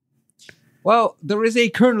 Well, there is a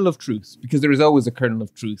kernel of truth, because there is always a kernel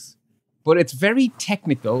of truth. But it's very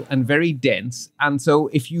technical and very dense. And so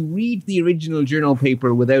if you read the original journal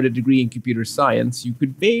paper without a degree in computer science, you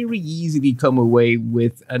could very easily come away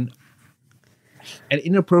with an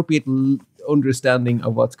inappropriate understanding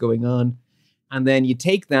of what's going on. And then you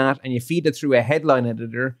take that and you feed it through a headline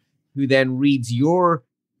editor who then reads your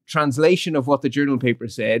translation of what the journal paper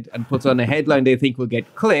said and puts on a headline they think will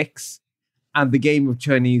get clicks. And the game of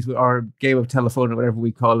Chinese, or game of telephone, or whatever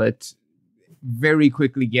we call it, very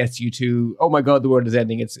quickly gets you to, oh my God, the world is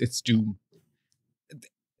ending. It's doom.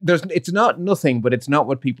 It's not nothing, but it's not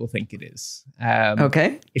what people think it is.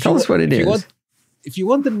 Okay, tell us what it is. If you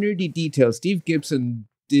want the nerdy details, Steve Gibson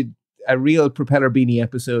did a real Propeller Beanie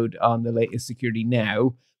episode on the latest security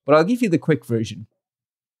now, but I'll give you the quick version.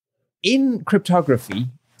 In cryptography,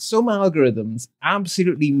 some algorithms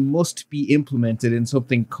absolutely must be implemented in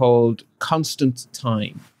something called constant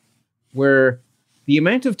time, where the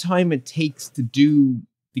amount of time it takes to do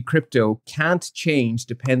the crypto can't change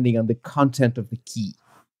depending on the content of the key.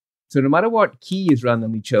 So no matter what key is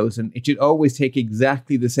randomly chosen, it should always take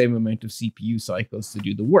exactly the same amount of CPU cycles to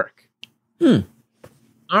do the work.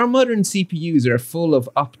 Our modern CPUs are full of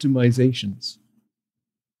optimizations.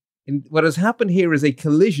 And what has happened here is a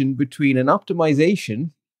collision between an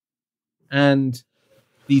optimization and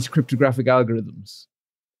these cryptographic algorithms.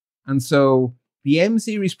 And so the M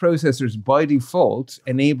series processors by default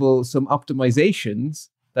enable some optimizations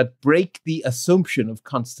that break the assumption of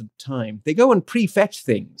constant time. They go and prefetch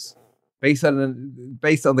things based on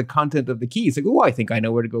the content of the key. It's like, oh, I think I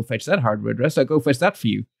know where to go fetch that hardware address. I'll go fetch that for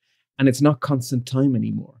you. And it's not constant time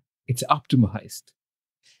anymore. It's optimized.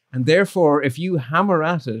 And therefore, if you hammer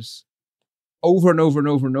at it over and over and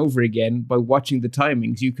over and over again by watching the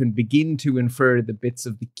timings, you can begin to infer the bits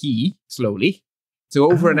of the key slowly.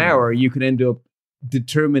 So over an hour, you can end up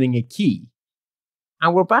determining a key.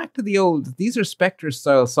 And we're back to the old, these are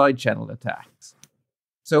Spectre-style side channel attacks.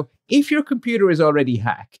 So if your computer is already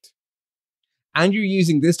hacked, and you're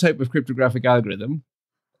using this type of cryptographic algorithm,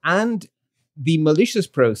 and the malicious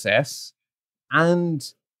process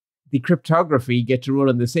and the cryptography get to run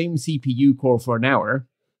on the same CPU core for an hour,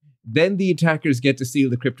 then the attackers get to steal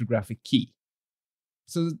the cryptographic key.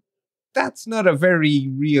 So that's not a very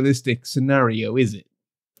realistic scenario, is it?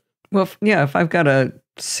 Well, if I've got a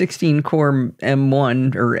 16-core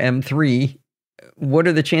M1 or M3, what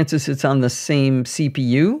are the chances it's on the same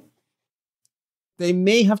CPU? They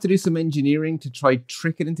may have to do some engineering to try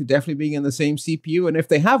trick it into definitely being on the same CPU. And if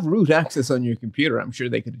they have root access on your computer, I'm sure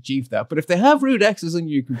they could achieve that. But if they have root access on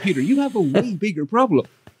your computer, you have a way bigger problem.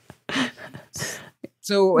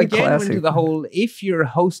 So again, into the whole, if you're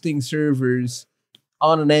hosting servers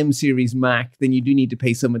on an M series Mac, then you do need to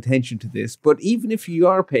pay some attention to this. But even if you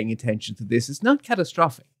are paying attention to this, it's not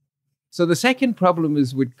catastrophic. So the second problem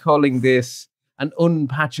is with calling this an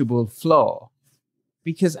unpatchable flaw,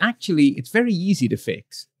 because actually it's very easy to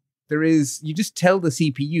fix. You just tell the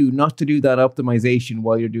CPU not to do that optimization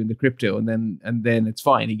while you're doing the crypto, and then it's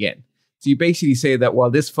fine again. So you basically say that while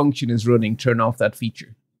this function is running, turn off that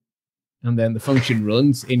feature. And then the function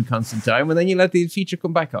runs in constant time, and then you let the feature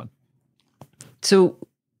come back on. So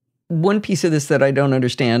one piece of this that I don't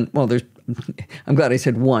understand, I'm glad I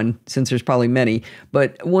said one, since there's probably many,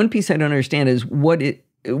 but one piece I don't understand is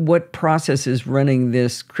what process is running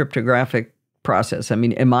this cryptographic process. I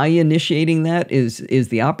mean, am I initiating that? Is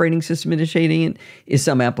the operating system initiating it? Is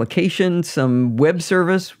some application, some web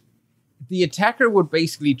service? The attacker would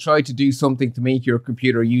basically try to do something to make your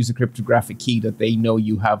computer use a cryptographic key that they know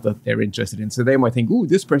you have that they're interested in. So they might think, ooh,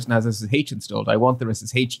 this person has SSH installed. I want their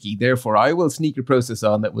SSH key. Therefore, I will sneak a process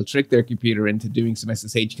on that will trick their computer into doing some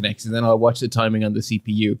SSH connections. And then I'll watch the timing on the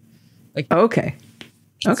CPU. Okay.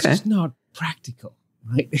 It's just not practical,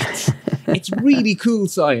 right? It's really cool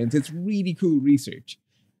science. It's really cool research.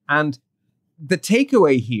 And the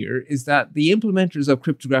takeaway here is that the implementers of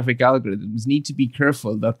cryptographic algorithms need to be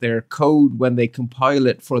careful that their code, when they compile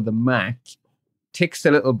it for the Mac, ticks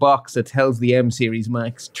the little box that tells the M series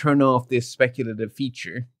Macs, turn off this speculative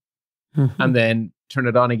feature, and then turn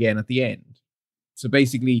it on again at the end. So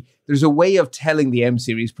basically, there's a way of telling the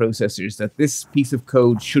M-series processors that this piece of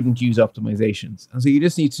code shouldn't use optimizations. And so you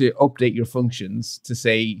just need to update your functions to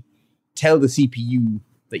say, tell the CPU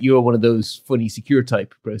that you're one of those funny secure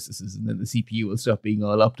type processes, and then the CPU will stop being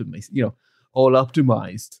all optimized.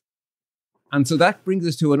 And so that brings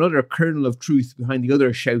us to another kernel of truth behind the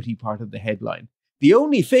other shouty part of the headline. The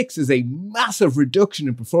only fix is a massive reduction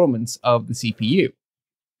in performance of the CPU,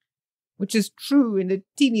 which is true in the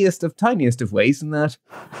tiniest of ways, in that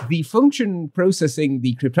the function processing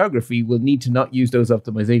the cryptography will need to not use those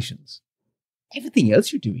optimizations. Everything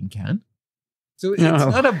else you're doing can. So it's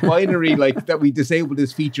not a binary like that we disable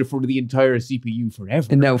this feature for the entire CPU forever.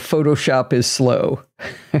 And now Photoshop is slow.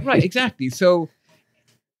 Right, exactly. So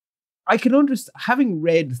I can understand, having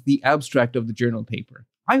read the abstract of the journal paper,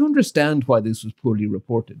 I understand why this was poorly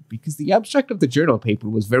reported, because the abstract of the journal paper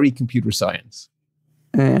was very computer science.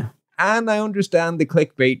 Yeah. And I understand the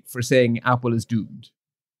clickbait for saying Apple is doomed.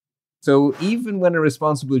 So even when a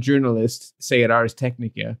responsible journalist, say at Ars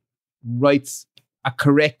Technica, writes a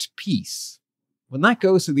correct piece, when that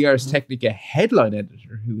goes to the Ars Technica headline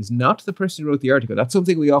editor, who is not the person who wrote the article, that's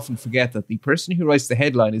something we often forget, that the person who writes the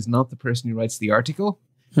headline is not the person who writes the article.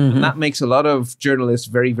 Mm-hmm. And that makes a lot of journalists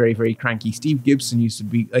very, very, very cranky. Steve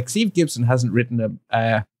Gibson hasn't written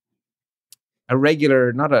a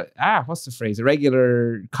regular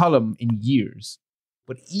column in years.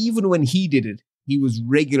 But even when he did it, he was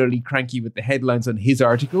regularly cranky with the headlines on his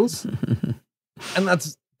articles. And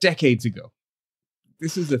that's decades ago.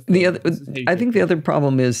 This is I think the other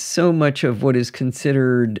problem is so much of what is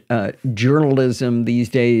considered journalism these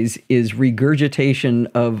days is regurgitation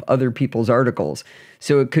of other people's articles.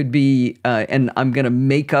 So it could be, and I'm going to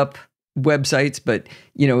make up websites, but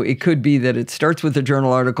it could be that it starts with a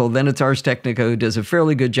journal article, then it's Ars Technica who does a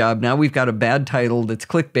fairly good job. Now we've got a bad title that's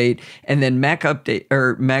clickbait, and then Mac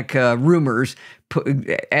Rumors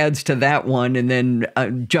adds to that one, and then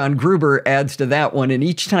John Gruber adds to that one, and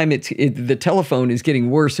each time the telephone is getting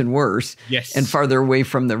worse and worse, and farther away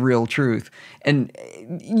from the real truth. And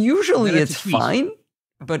usually it's fine,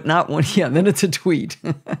 but not when, then it's a tweet.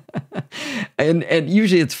 and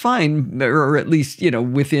usually it's fine, or at least,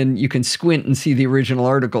 within, you can squint and see the original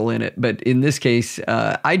article in it. But in this case,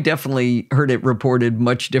 I definitely heard it reported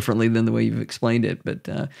much differently than the way you've explained it.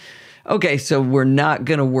 But okay, so we're not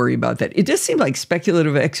going to worry about that. It does seem like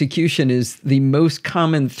speculative execution is the most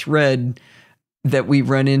common thread that we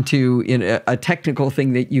run into in a technical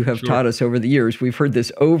thing that you have taught us over the years. We've heard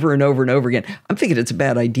this over and over and over again. I'm thinking it's a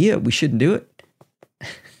bad idea. We shouldn't do it.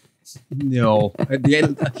 No,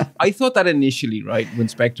 I thought that initially, right, when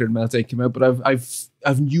Spectre and Meltdown came out, but I've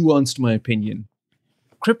nuanced my opinion.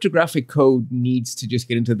 Cryptographic code needs to just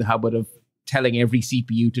get into the habit of telling every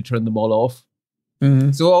CPU to turn them all off.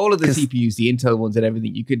 Mm-hmm. So all of the CPUs, the Intel ones and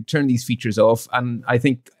everything, you could turn these features off. And I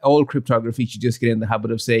think all cryptography should just get in the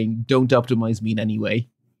habit of saying, don't optimize me in any way.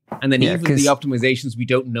 And then even the optimizations we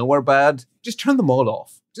don't know are bad, just turn them all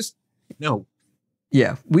off. Just no.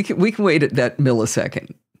 Yeah, we can wait at that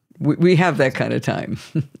millisecond. We have that kind of time.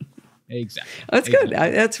 Exactly. That's good.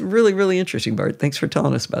 That's really, really interesting, Bart. Thanks for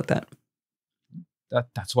telling us about that.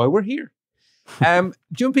 That's why we're here.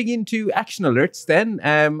 Jumping into action alerts then.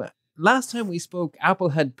 Last time we spoke, Apple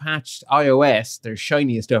had patched iOS, their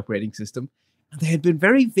shiniest operating system, and they had been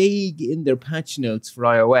very vague in their patch notes for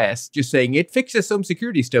iOS, just saying it fixes some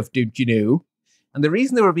security stuff, don't you know? And the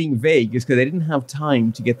reason they were being vague is because they didn't have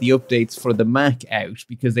time to get the updates for the Mac out,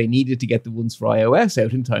 because they needed to get the ones for iOS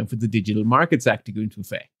out in time for the Digital Markets Act to go into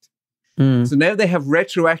effect. So now they have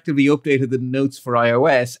retroactively updated the notes for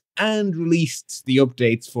iOS and released the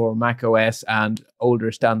updates for macOS and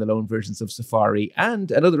older standalone versions of Safari,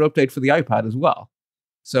 and another update for the iPad as well.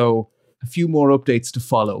 So a few more updates to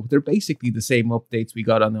follow. They're basically the same updates we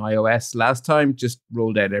got on the iOS last time, just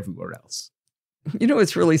rolled out everywhere else.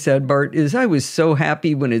 What's really sad, Bart, is I was so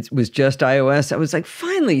happy when it was just iOS. I was like,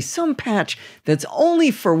 finally, some patch that's only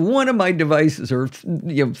for one of my devices, or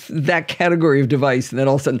that category of device. And then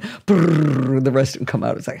all of a sudden, brrr, the rest of them come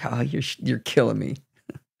out. It's like, you're killing me.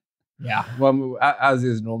 Yeah, well, as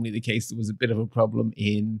is normally the case, there was a bit of a problem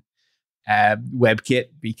in WebKit,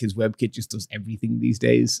 because WebKit just does everything these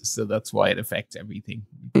days. So that's why it affects everything.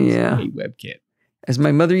 Yeah, WebKit. As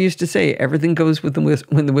my mother used to say, everything goes with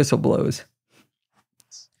when the whistle blows.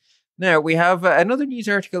 Now, we have another news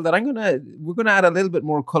article that we're going to add a little bit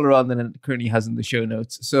more color on than it currently has in the show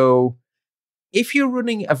notes. So if you're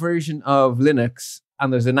running a version of Linux,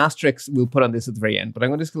 and there's an asterisk we'll put on this at the very end, but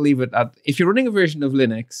I'm just going to leave it at, if you're running a version of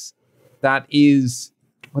Linux that is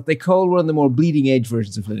what they call one of the more bleeding edge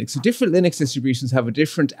versions of Linux. So different Linux distributions have a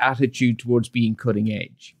different attitude towards being cutting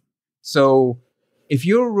edge. So if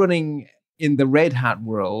you're in the Red Hat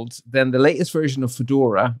world, then the latest version of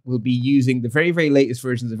Fedora will be using the very, very latest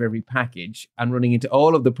versions of every package and running into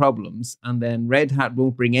all of the problems. And then Red Hat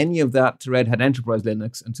won't bring any of that to Red Hat Enterprise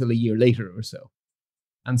Linux until a year later or so.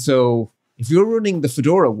 And so if you're running the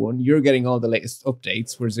Fedora one, you're getting all the latest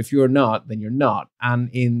updates. Whereas if you're not, then you're not. And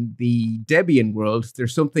in the Debian world,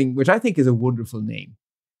 there's something which I think is a wonderful name.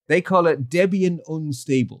 They call it Debian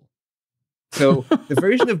Unstable. So the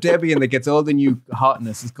version of Debian that gets all the new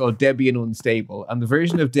hotness is called Debian Unstable. And the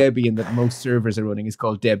version of Debian that most servers are running is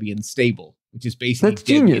called Debian Stable, which is basically That's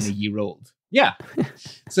Debian genius. a year old. Yeah.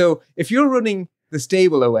 So if you're running the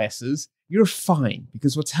stable OSs, you're fine.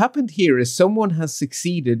 Because what's happened here is someone has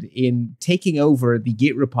succeeded in taking over the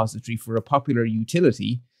Git repository for a popular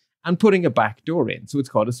utility and putting a backdoor in. So it's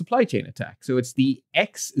called a supply chain attack. So it's the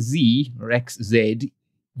XZ or XZ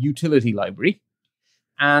utility library.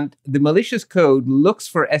 And the malicious code looks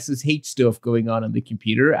for SSH stuff going on the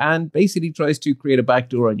computer and basically tries to create a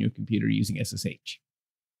backdoor on your computer using SSH.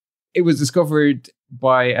 It was discovered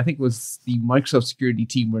by, I think it was the Microsoft security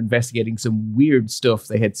team were investigating some weird stuff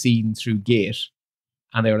they had seen through Git.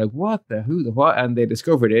 And they were like, what the, who, the what? And they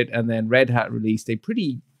discovered it. And then Red Hat released a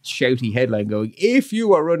pretty shouty headline going, if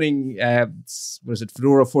you are running,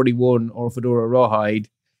 Fedora 41 or Fedora Rawhide,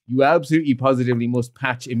 you absolutely positively must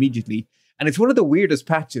patch immediately. And it's one of the weirdest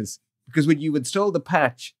patches because when you install the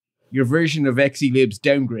patch, your version of xelibs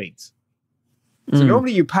downgrades. So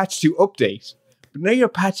normally you patch to update, but now you're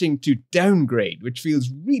patching to downgrade, which feels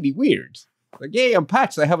really weird. Like, yay, I'm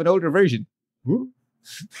patched. I have an older version.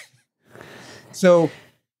 So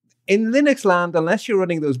in Linux land, unless you're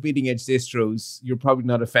running those bleeding edge distros, you're probably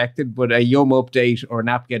not affected, but a yum update or an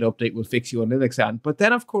apt-get update will fix you on Linux land. But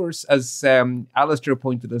then, of course, as Alistair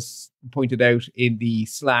pointed out in the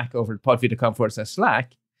Slack over at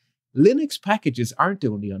podvita.com/Slack, Linux packages aren't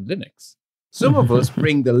only on Linux. Some of us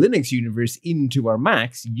bring the Linux universe into our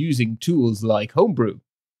Macs using tools like Homebrew.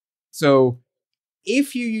 So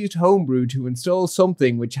if you used Homebrew to install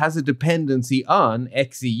something which has a dependency on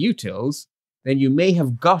XEutils, then you may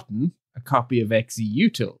have gotten a copy of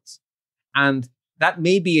XEutils. And that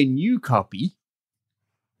may be a new copy,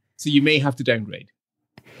 so you may have to downgrade.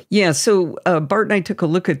 Yeah, so Bart and I took a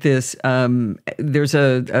look at this. There's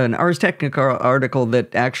an Ars Technica article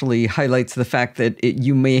that actually highlights the fact that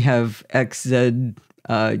you may have XZ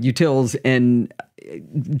utils and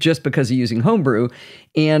just because of using Homebrew.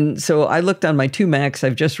 And so I looked on my two Macs.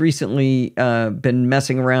 I've just recently been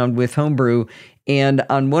messing around with Homebrew. And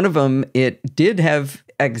on one of them, it did have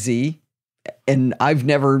XZ. And I've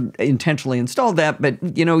never intentionally installed that,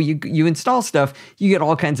 but you know, you install stuff, you get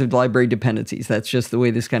all kinds of library dependencies. That's just the way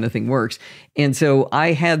this kind of thing works. And so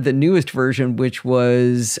I had the newest version, which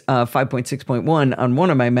was 5.6.1 on one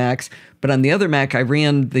of my Macs, but on the other Mac, I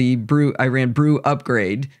ran brew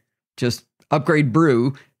upgrade, just upgrade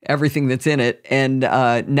brew, everything that's in it. And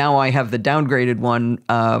now I have the downgraded one,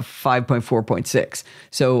 5.4.6.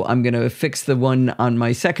 So I'm going to fix the one on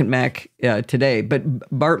my second Mac today. But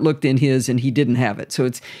Bart looked in his and he didn't have it. So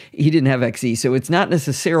he didn't have XE. So it's not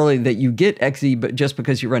necessarily that you get XE, but just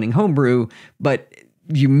because you're running Homebrew, but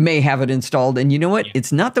you may have it installed. And you know what? Yeah.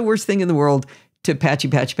 It's not the worst thing in the world to patch,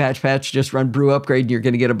 just run brew upgrade and you're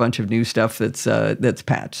going to get a bunch of new stuff that's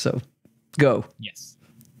patched. So go. Yes.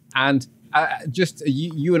 And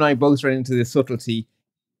you and I both ran into this subtlety.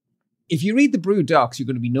 If you read the brew docs, you're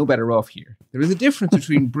going to be no better off here. There is a difference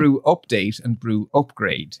between brew update and brew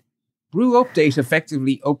upgrade. Brew update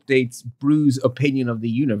effectively updates brew's opinion of the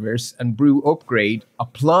universe, and brew upgrade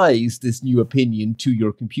applies this new opinion to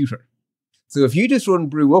your computer. So if you just run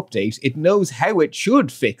brew update, it knows how it should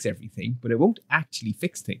fix everything, but it won't actually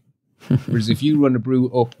fix things. Whereas if you run a brew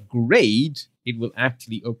upgrade, it will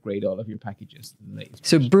actually upgrade all of your packages to the latest.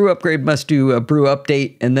 So brew upgrade must do a brew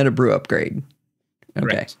update and then a brew upgrade. Okay.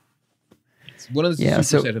 Correct. It's one of the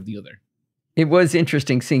superset of the other. It was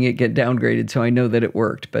interesting seeing it get downgraded, so I know that it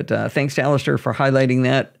worked. But thanks to Alistair for highlighting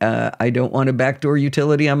that. I don't want a backdoor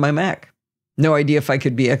utility on my Mac. No idea if I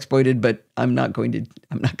could be exploited, but I'm not going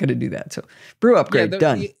to do that. So brew upgrade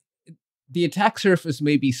done. The attack surface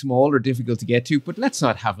may be small or difficult to get to, but let's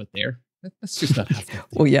not have it there. Let's just not have that.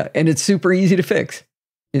 Well, yeah, and it's super easy to fix.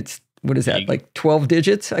 It's, what is that, like 12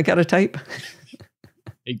 digits I got to type?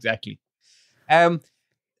 Exactly.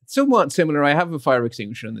 Somewhat similar, I have a fire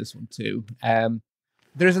extinguisher on this one too.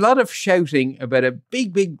 There's a lot of shouting about a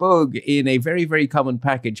big bug in a very, very common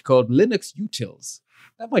package called Linux utils.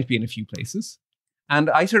 That might be in a few places. And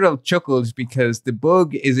I sort of chuckled because the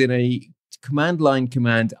bug is in a command line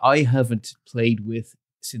command I haven't played with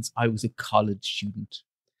since I was a college student.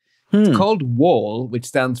 It's called wall, which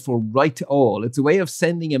stands for write all. It's a way of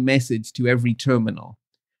sending a message to every terminal.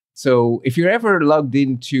 So if you're ever logged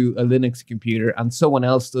into a Linux computer and someone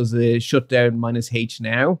else does a shutdown -H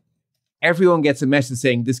now, everyone gets a message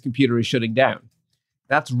saying this computer is shutting down.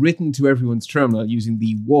 That's written to everyone's terminal using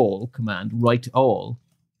the wall command, write all.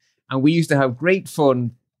 And we used to have great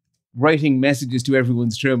fun writing messages to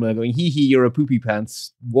everyone's terminal going, hee hee, you're a poopy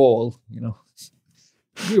pants, wall, you know.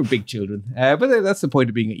 We were big children. But that's the point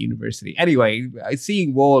of being at university. Anyway,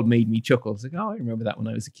 seeing wall made me chuckle. It's like, oh, I remember that when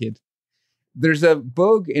I was a kid. There's a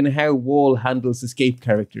bug in how wall handles escape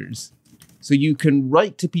characters. So you can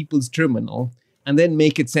write to people's terminal and then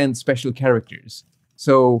make it send special characters.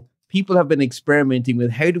 So people have been experimenting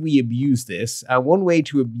with how do we abuse this? One way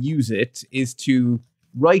to abuse it is to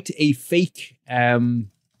write a fake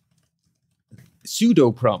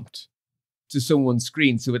sudo prompt to someone's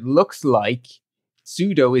screen. So it looks like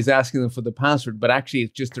sudo is asking them for the password, but actually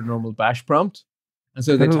it's just a normal bash prompt. And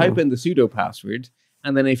so they type in the sudo password.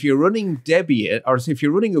 And then if you're running Debian, or if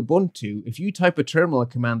you're running Ubuntu, if you type a terminal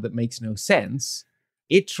command that makes no sense,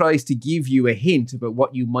 it tries to give you a hint about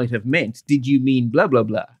what you might have meant. Did you mean blah, blah,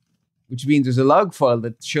 blah? Which means there's a log file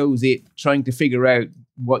that shows it trying to figure out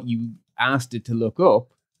what you asked it to look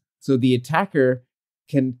up. So the attacker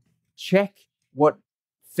can check what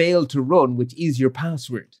failed to run, which is your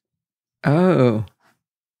password. Oh.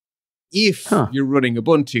 If you're running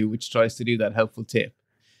Ubuntu, which tries to do that helpful tip.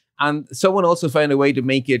 And someone also found a way to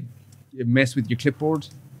make it mess with your clipboard.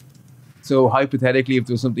 So hypothetically, if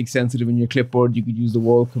there was something sensitive in your clipboard, you could use the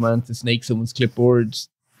wall command to snake someone's clipboard.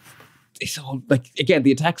 It's all like, again,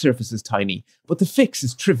 the attack surface is tiny, but the fix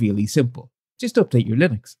is trivially simple. Just update your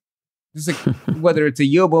Linux. It's like, whether it's a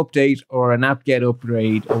yum update or an apt-get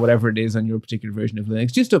upgrade or whatever it is on your particular version of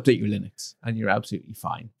Linux, just update your Linux and you're absolutely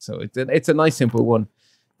fine. So it's a nice, simple one.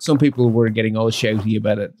 Some people were getting all shouty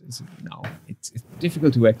about it. No, it's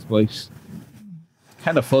difficult to exploit.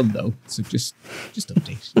 Kind of fun though. So just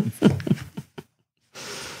update.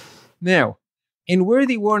 Now, in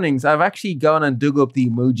worthy warnings, I've actually gone and dug up the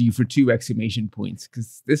emoji for 2 exclamation points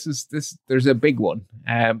because there's a big one.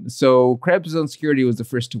 So Krebs on Security was the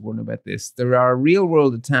first to warn about this. There are real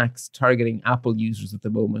world attacks targeting Apple users at the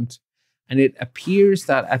moment, and it appears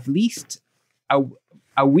that at least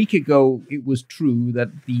a week ago, it was true that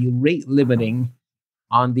the rate limiting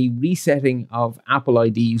on the resetting of Apple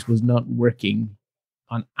IDs was not working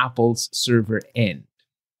on Apple's server end.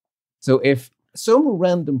 So if some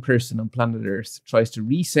random person on planet Earth tries to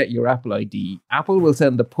reset your Apple ID, Apple will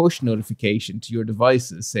send a push notification to your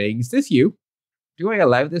devices saying, is this you? Do I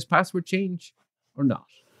allow this password change or not?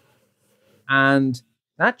 And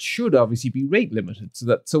that should obviously be rate limited so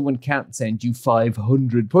that someone can't send you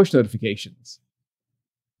 500 push notifications.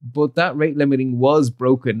 But that rate limiting was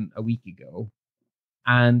broken a week ago.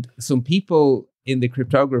 And some people in the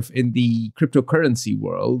cryptocurrency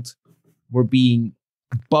world were being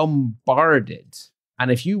bombarded. And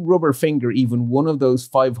if you rubber finger even one of those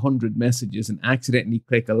 500 messages and accidentally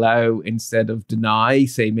click allow instead of deny,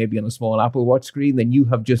 say maybe on a small Apple Watch screen, then you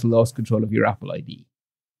have just lost control of your Apple ID.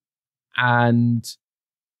 And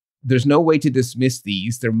there's no way to dismiss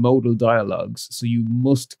these. They're modal dialogues, so you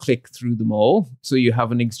must click through them all. So you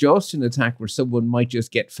have an exhaustion attack where someone might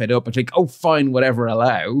just get fed up and think, oh, fine, whatever,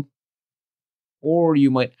 allow. Or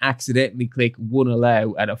you might accidentally click one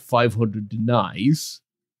allow at a 500 denies.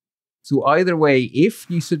 So either way, if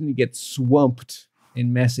you suddenly get swamped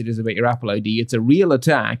in messages about your Apple ID, it's a real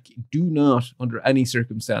attack. Do not, under any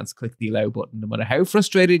circumstance, click the allow button. No matter how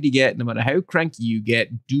frustrated you get, no matter how cranky you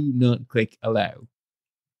get, do not click allow.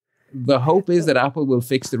 The hope is that Apple will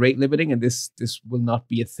fix the rate limiting and this will not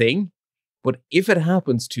be a thing. But if it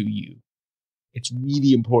happens to you, it's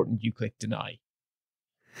really important you click deny.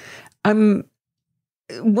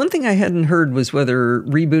 One thing I hadn't heard was whether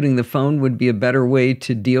rebooting the phone would be a better way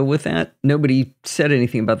to deal with that. Nobody said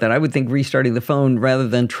anything about that. I would think restarting the phone rather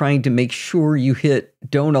than trying to make sure you hit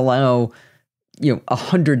don't allow,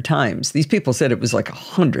 100 times. These people said it was like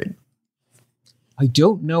 100. I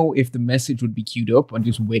don't know if the message would be queued up and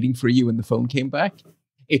just waiting for you when the phone came back.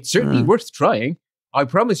 It's certainly worth trying. I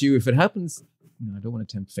promise you, if it happens, I don't want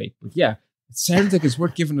to tempt fate, but yeah, it sounds like it's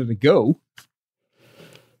worth giving it a go.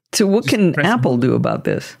 So what can Apple do about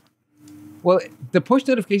this? Well, the push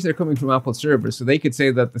notifications are coming from Apple servers, so they could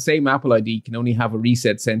say that the same Apple ID can only have a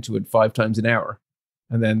reset sent to it 5 times an hour.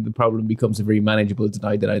 And then the problem becomes a very manageable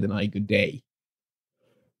deny, good day.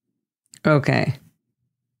 Okay.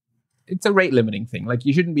 It's a rate limiting thing. Like,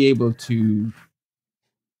 you shouldn't be able to...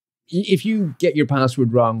 If you get your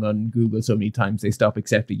password wrong on Google so many times, they stop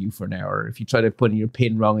accepting you for an hour. If you try to put in your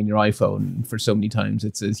PIN wrong in your iPhone for so many times,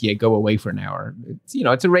 it says, go away for an hour.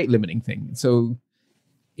 It's a rate limiting thing. So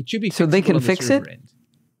it should be... So they can fix it? End.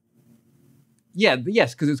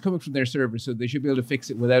 Yes, because it's coming from their server, so they should be able to fix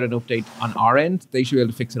it without an update on our end. They should be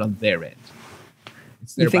able to fix it on their end.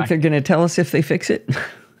 You think they're going to tell us if they fix it?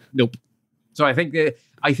 Nope. So I think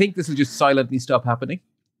this will just silently stop happening.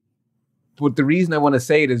 But the reason I want to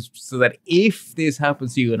say it is so that if this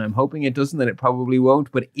happens to you, and I'm hoping it doesn't, then it probably won't.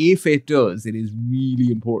 But if it does, it is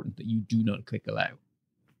really important that you do not click allow.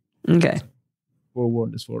 Okay. So,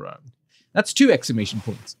 forewarned is forearmed. That's 2 exclamation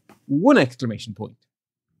points. 1 exclamation point.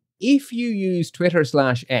 If you use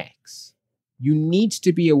Twitter/X, you need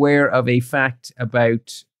to be aware of a fact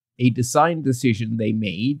about a design decision they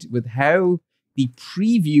made with how the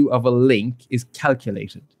preview of a link is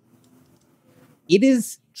calculated. It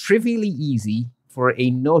is trivially easy for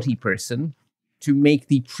a naughty person to make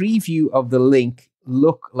the preview of the link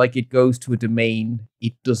look like it goes to a domain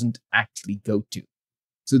it doesn't actually go to.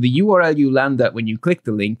 So the URL you land at when you click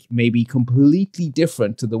the link may be completely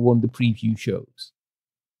different to the one the preview shows.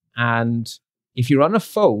 And if you're on a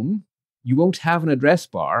phone, you won't have an address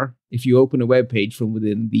bar if you open a web page from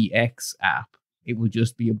within the X app. It will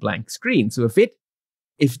just be a blank screen. So if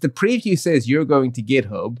the preview says you're going to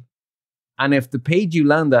GitHub, and if the page you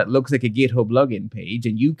land at looks like a GitHub login page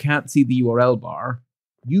and you can't see the URL bar,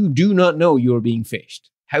 you do not know you're being phished.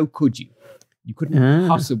 How could you? You couldn't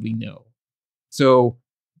possibly know. So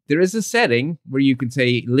there is a setting where you can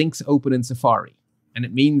say links open in Safari. And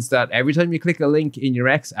it means that every time you click a link in your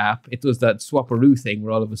X app, it does that swapperoo thing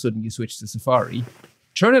where all of a sudden you switch to Safari.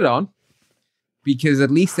 Turn it on, because at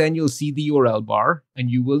least then you'll see the URL bar and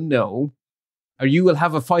you will know, or you will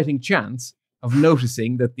have a fighting chance of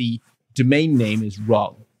noticing that the domain name is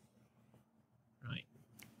wrong. Right.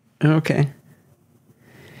 Okay.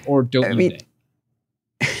 Or don't use it.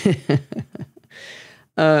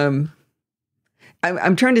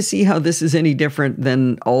 I'm trying to see how this is any different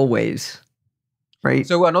than always. Right.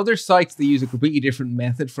 So on other sites, they use a completely different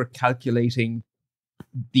method for calculating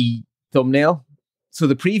the thumbnail. So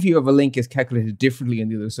the preview of a link is calculated differently in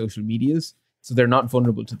the other social medias. So they're not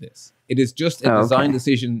vulnerable to this. It is just a design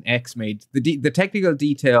decision X made. The technical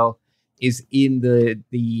detail is in the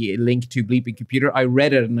link to Bleeping Computer. I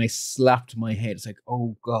read it and I slapped my head. It's like,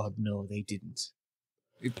 oh God, no, they didn't.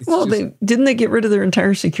 Didn't they get rid of their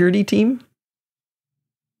entire security team?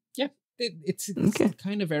 It's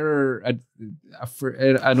kind of error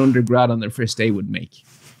an undergrad on their first day would make,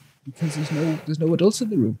 because there's no adults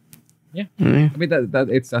in the room. Yeah, I mean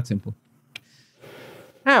it's that simple.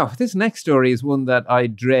 Now, this next story is one that I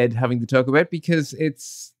dread having to talk about because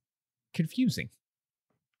it's confusing.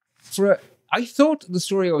 I thought the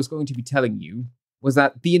story I was going to be telling you was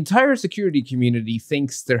that the entire security community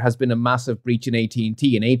thinks there has been a massive breach in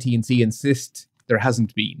AT&T, and AT&T insist there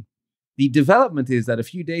hasn't been. The development is that a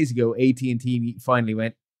few days ago, AT&T finally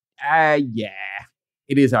went, yeah,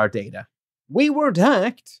 it is our data. We weren't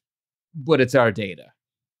hacked, but it's our data.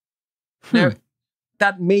 Now,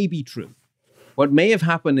 that may be true. What may have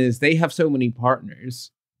happened is they have so many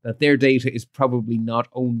partners that their data is probably not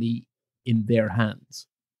only in their hands.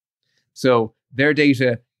 So their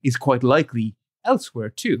data is quite likely elsewhere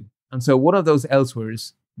too. And so one of those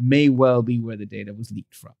elsewheres may well be where the data was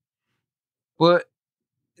leaked from. But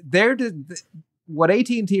what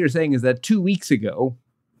AT&T are saying is that 2 weeks ago,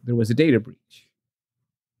 there was a data breach,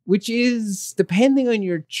 which is, depending on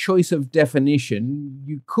your choice of definition,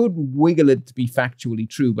 you could wiggle it to be factually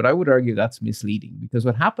true, but I would argue that's misleading, because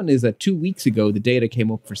what happened is that 2 weeks ago, the data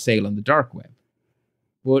came up for sale on the dark web.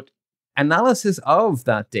 But analysis of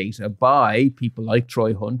that data by people like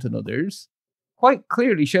Troy Hunt and others quite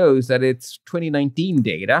clearly shows that it's 2019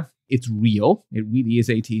 data. It's real. It really is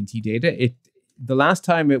AT&T data. The last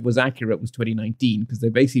time it was accurate was 2019, because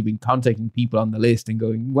they've basically been contacting people on the list and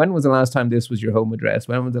going, when was the last time this was your home address?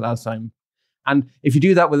 When was the last time? And if you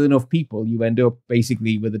do that with enough people, you end up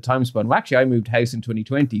basically with a time span. Well, actually, I moved house in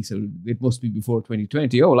 2020, so it must be before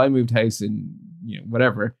 2020. Oh, well, I moved house in,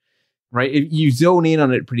 whatever, right? You zone in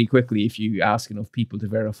on it pretty quickly if you ask enough people to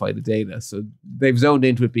verify the data. So they've zoned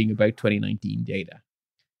into it being about 2019 data.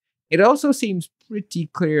 It also seems pretty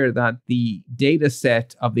clear that the data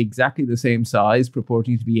set of exactly the same size,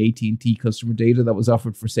 purporting to be AT&T customer data that was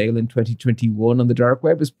offered for sale in 2021 on the dark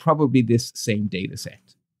web, is probably this same data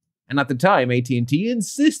set. And at the time, AT&T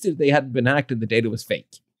insisted they hadn't been hacked and the data was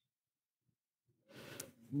fake.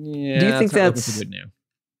 Yeah, do you think that's so good now?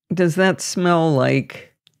 Does that smell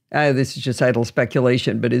like, this is just idle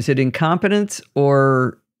speculation, but is it incompetence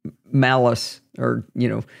or malice or,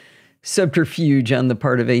 subterfuge on the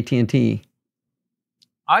part of AT&T?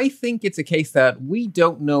 I think it's a case that we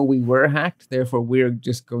don't know we were hacked, therefore we're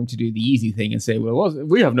just going to do the easy thing and say, well,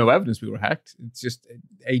 we have no evidence we were hacked. It's just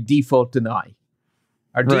a default deny.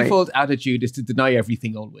 Our default attitude is to deny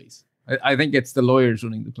everything always. I think it's the lawyers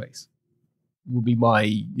running the place, would be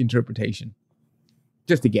my interpretation.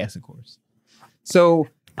 Just a guess, of course. So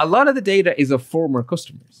a lot of the data is of former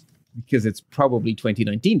customers because it's probably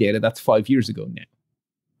 2019 data. That's 5 years ago now.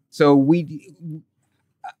 So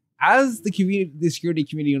as the security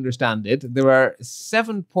community understand it, there are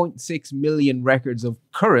 7.6 million records of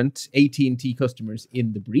current AT&T customers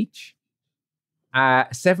in the breach,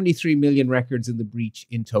 73 million records in the breach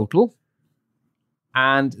in total.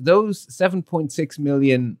 And those 7.6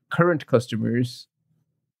 million current customers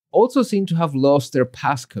also seem to have lost their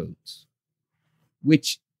passcodes,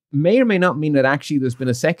 which may or may not mean that actually there's been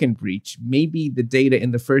a second breach. Maybe the data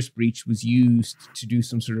in the first breach was used to do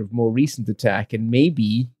some sort of more recent attack, and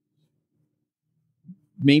maybe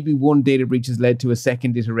one data breach has led to a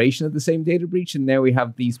second iteration of the same data breach, and now we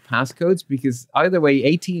have these passcodes, because either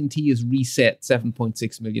way, AT&T has reset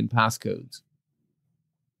 7.6 million passcodes.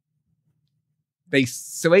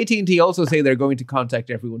 So AT&T also say they're going to contact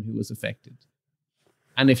everyone who was affected.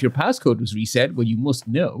 And if your passcode was reset, well, you must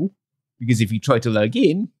know, because if you try to log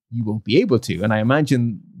in, you won't be able to. And I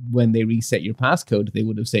imagine when they reset your passcode, they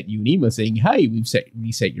would have sent you an email saying, "Hey, we've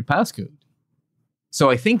reset your passcode." So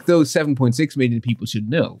I think those 7.6 million people should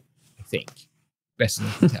know, I think. Best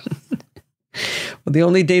of to tell. Well, the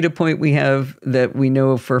only data point we have that we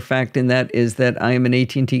know for a fact in that is that I am an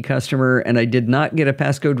AT&T customer and I did not get a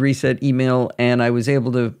passcode reset email, and I was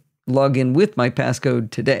able to log in with my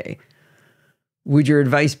passcode today. Would your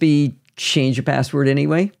advice be change your password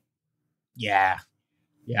anyway? Yeah.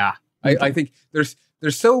 I think there's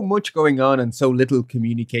so much going on and so little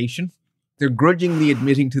communication. They're grudgingly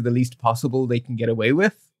admitting to the least possible they can get away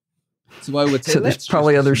with. So I would say, so there's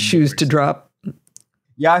probably other shoes to drop.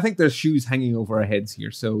 Yeah, I think there's shoes hanging over our heads here.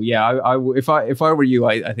 So yeah, if I were you,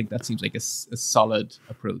 I think that seems like a solid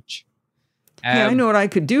approach. Yeah, I know what I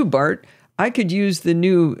could do, Bart. I could use the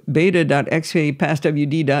new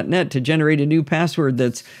beta.XKPassWD.net to generate a new password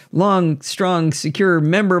that's long, strong, secure,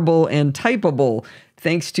 memorable, and typable.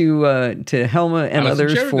 Thanks to Helma and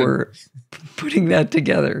others for putting that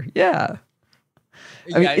together. Yeah.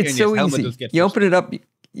 I mean, it's so easy. You open it up,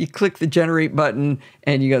 you click the generate button,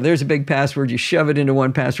 and you go, there's a big password. You shove it into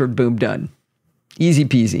one password, boom, done. Easy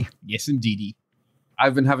peasy. Yes, indeedy.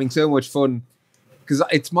 I've been having so much fun because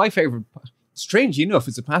it's my favorite. Strangely enough,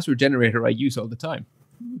 it's a password generator I use all the time.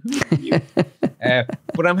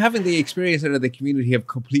 But I'm having the experience that the community have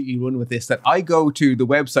completely run with this, that I go to the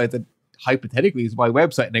website that hypothetically is my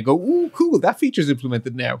website and I go, ooh, cool, that feature's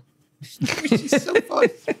implemented now. Which is so fun.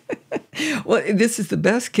 Well, this is the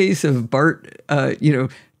best case of Bart,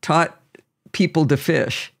 taught people to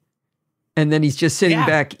fish. And then he's just sitting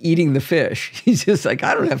back eating the fish. He's just like,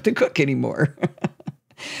 I don't have to cook anymore.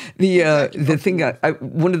 The thing,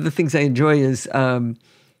 one of the things I enjoy is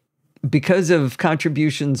because of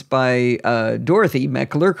contributions by Dorothy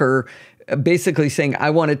McLurker, basically saying, I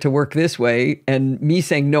want it to work this way, and me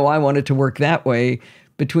saying, no, I want it to work that way,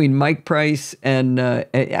 between Mike Price and I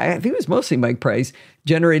think it was mostly Mike Price,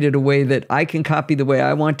 generated a way that I can copy the way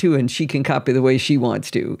I want to, and she can copy the way she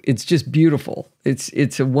wants to. It's just beautiful.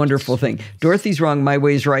 It's a wonderful thing. Dorothy's wrong, my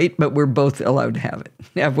way's right, but we're both allowed to have it,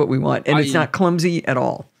 have what we want. And it's not clumsy at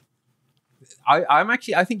all.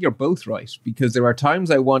 I think you're both right, because there are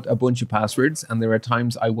times I want a bunch of passwords and there are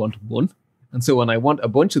times I want one. And so when I want a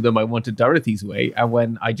bunch of them, I want it Dorothy's way. And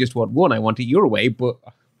when I just want one, I want it your way, but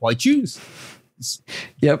why choose?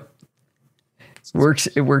 Yep.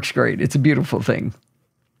 It works great. It's a beautiful thing.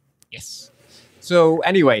 Yes. So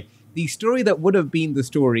anyway, the story that would have been the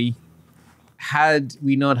story had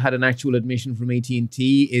we not had an actual admission from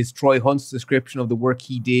AT&T is Troy Hunt's description of the work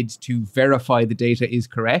he did to verify the data is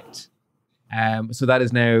correct. So that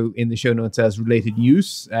is now in the show notes as related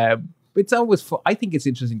use. It's always fun. I think it's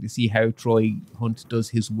interesting to see how Troy Hunt does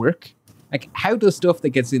his work. Like, how does stuff that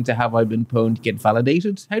gets into Have I Been Pwned get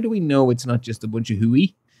validated? How do we know it's not just a bunch of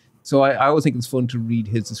hooey? So I always think it's fun to read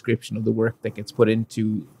his description of the work that gets put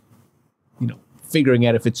into, figuring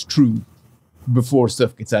out if it's true before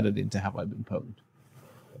stuff gets added into Have I Been Pwned.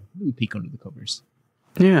 We'll peek under the covers.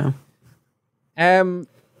 Yeah.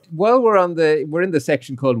 Well, we're in the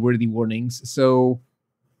section called Worthy Warnings. So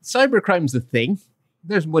cybercrime's a thing.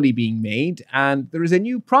 There's money being made, and there is a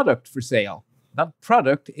new product for sale. That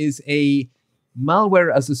product is a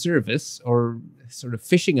malware as a service, or sort of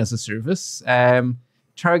phishing as a service,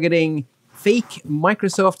 targeting fake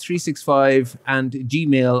Microsoft 365 and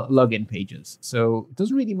Gmail login pages. So it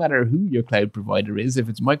doesn't really matter who your cloud provider is. If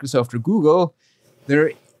it's Microsoft or Google,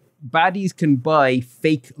 their baddies can buy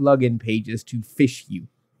fake login pages to phish you.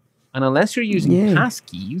 And unless you're using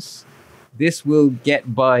passkeys, this will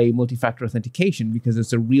get by multi-factor authentication because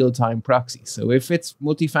it's a real-time proxy. So if it's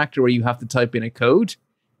multi-factor where you have to type in a code,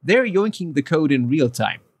 they're yoinking the code in real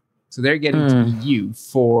time. So they're getting to be you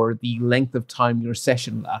for the length of time your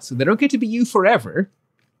session lasts. So they don't get to be you forever.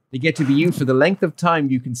 They get to be you for the length of time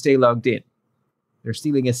you can stay logged in. They're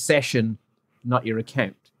stealing a session, not your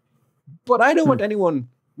account. But I don't want anyone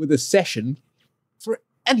with a session for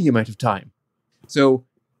any amount of time. So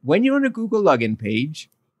when you're on a Google login page,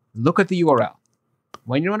 look at the URL.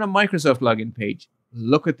 When you're on a Microsoft login page,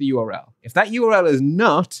 look at the URL. If that URL is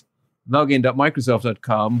not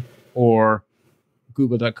login.microsoft.com or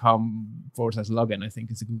google.com/login, I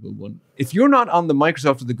think is a Google one. If you're not on the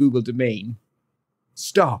Microsoft or the Google domain,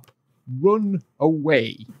 stop. Run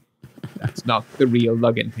away. That's not the real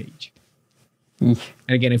login page. And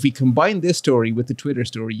again, if we combine this story with the Twitter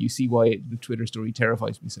story, you see why the Twitter story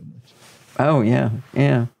terrifies me so much. Oh, yeah.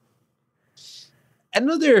 Yeah.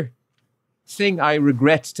 Another thing I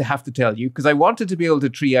regret to have to tell you, because I wanted to be able to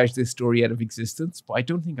triage this story out of existence, but I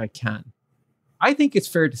don't think I can. I think it's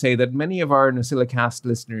fair to say that many of our NosillaCast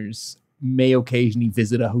listeners may occasionally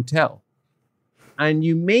visit a hotel. And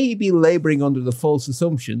you may be laboring under the false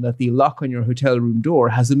assumption that the lock on your hotel room door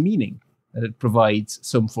has a meaning, that it provides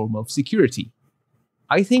some form of security.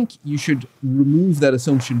 I think you should remove that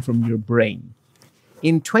assumption from your brain.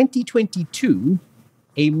 In 2022,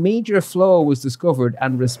 a major flaw was discovered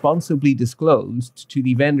and responsibly disclosed to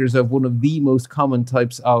the vendors of one of the most common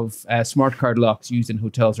types of smart card locks used in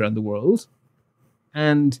hotels around the world.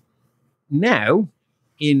 And now,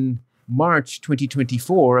 in March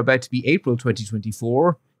 2024, about to be April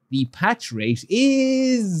 2024, the patch rate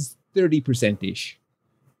is 30%-ish.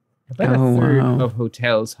 About a third of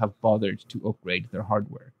hotels have bothered to upgrade their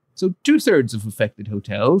hardware. So 2/3 of affected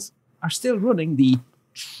hotels are still running the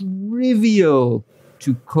trivial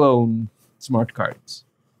to clone smart cards.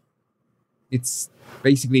 It's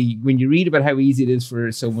basically, when you read about how easy it is for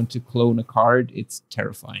someone to clone a card, it's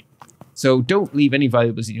terrifying. So don't leave any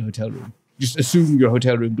valuables in your hotel room. Just assume your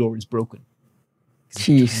hotel room door is broken.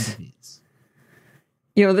 Jeez.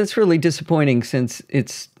 You know, that's really disappointing, since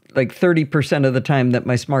it's like 30% of the time that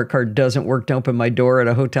my smart card doesn't work to open my door at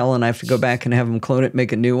a hotel and I have to go back and have them clone it,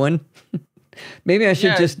 make a new one. Maybe I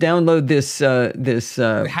should just download this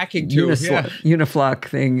hacking tool, Uniflock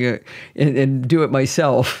thing and do it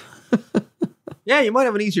myself. Yeah, you might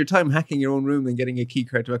have an easier time hacking your own room than getting a key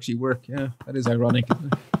card to actually work. Yeah, that is ironic,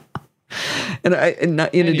 isn't it? And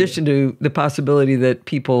in addition to the possibility that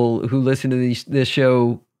people who listen to this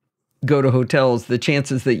show go to hotels, the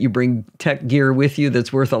chances that you bring tech gear with you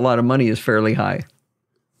that's worth a lot of money is fairly high.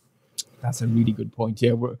 That's a really good point.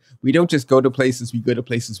 Yeah, we don't just go to places, we go to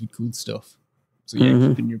places with cool stuff. So yeah,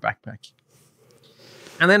 keep it in your backpack.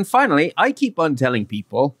 And then finally, I keep on telling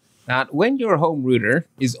people that when your home router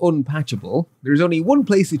is unpatchable, there's only one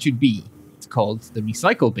place it should be. It's called the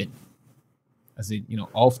recycle bin. As in,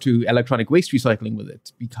 off to electronic waste recycling with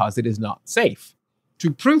it, because it is not safe. To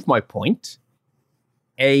prove my point,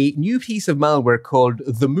 a new piece of malware called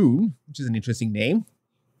The Moon, which is an interesting name,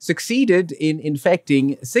 succeeded in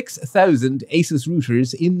infecting 6,000 ASUS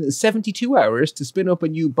routers in 72 hours to spin up a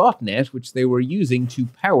new botnet, which they were using to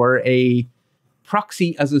power a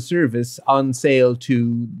proxy as a service on sale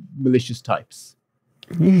to malicious types.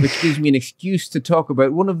 Which gives me an excuse to talk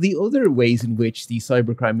about one of the other ways in which the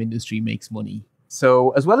cybercrime industry makes money. So,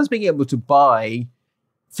 as well as being able to buy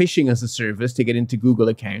phishing as a service to get into Google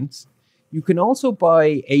accounts, you can also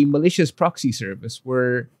buy a malicious proxy service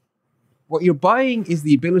where what you're buying is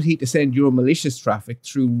the ability to send your malicious traffic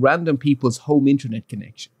through random people's home internet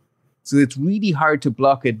connection. So it's really hard to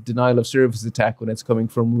block a denial of service attack when it's coming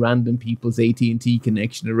from random people's AT&T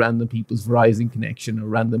connection, or random people's Verizon connection, or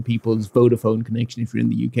random people's Vodafone connection if you're in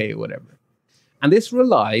the UK or whatever. And this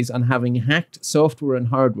relies on having hacked software and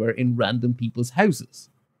hardware in random people's houses.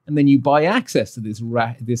 And then you buy access to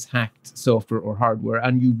this hacked software or hardware,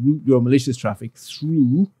 and you route your malicious traffic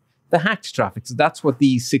through the hacked traffic. So that's what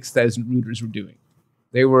these 6,000 routers were doing.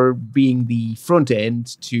 They were being the front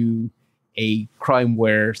end to a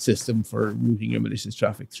crimeware system for routing your malicious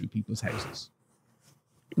traffic through people's houses.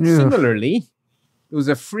 Yeah. Similarly, there was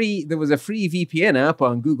a free VPN app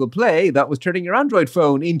on Google Play that was turning your Android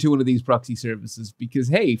phone into one of these proxy services, because,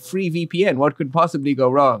 hey, free VPN, what could possibly go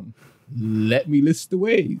wrong? Let me list the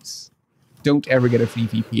ways. Don't ever get a free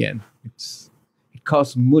VPN. It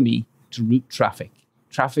costs money to route traffic.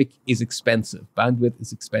 Traffic is expensive. Bandwidth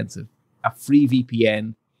is expensive. A free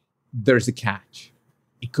VPN, there's a catch.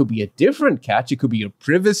 It could be a different catch. It could be your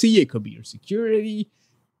privacy. It could be your security.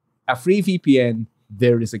 A free VPN,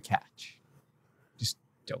 there is a catch. Just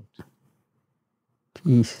don't.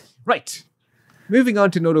 Jeez. Right. moving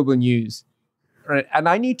on to notable news. Right,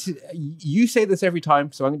 and you say this every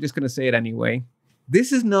time, so I'm just going to say it anyway.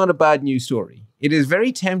 This is not a bad news story. It is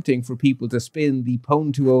very tempting for people to spin the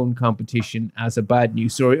Pwn2Own competition as a bad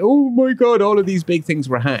news story. Oh my God, all of these big things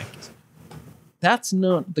were hacked. That's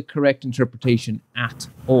not the correct interpretation at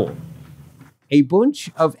all. A bunch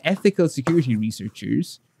of ethical security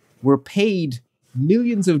researchers were paid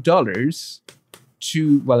millions of dollars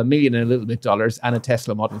 $1 million and a little bit dollars and a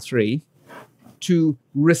Tesla Model 3 to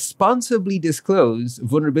responsibly disclose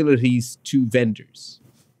vulnerabilities to vendors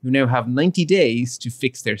who now have 90 days to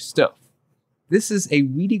fix their stuff. This is a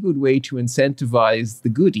really good way to incentivize the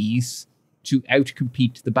goodies to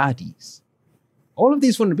outcompete the baddies. All of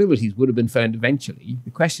these vulnerabilities would have been found eventually.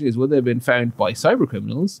 The question is, would they have been found by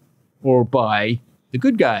cybercriminals or by the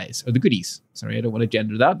good guys or the goodies? Sorry, I don't want to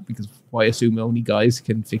gender that because I assume only guys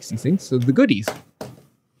can fix these things. So the goodies.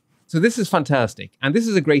 So this is fantastic. And this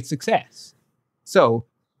is a great success. So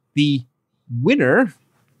the winner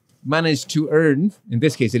managed to earn, in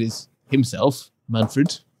this case it is himself,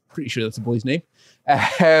 Manfred, pretty sure that's a boy's name,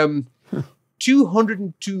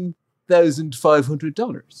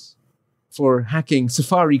 $202,500 for hacking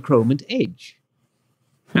Safari, Chrome, and Edge.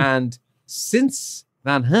 And since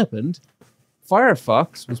that happened,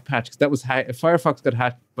 Firefox was patched. Firefox got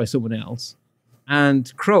hacked by someone else,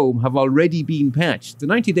 and Chrome have already been patched. The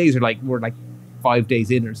 90 days we're like 5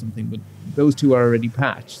 days in or something, but those two are already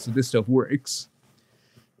patched, so this stuff works.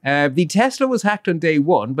 The Tesla was hacked on day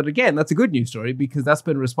one, but again, that's a good news story because that's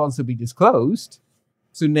been responsibly disclosed.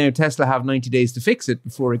 So now Tesla have 90 days to fix it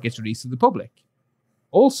before it gets released to the public.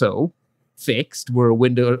 Also fixed were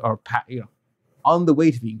on the way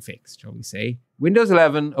to being fixed, shall we say, Windows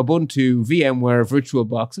 11, Ubuntu, VMware,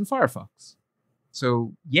 VirtualBox, and Firefox.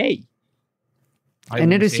 So, yay. I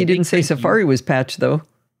noticed you didn't say Safari was patched, though.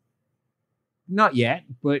 Not yet,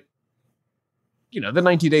 but, the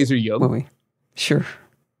 90 days are young. Well, sure.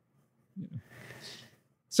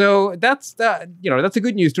 So that's that. That's a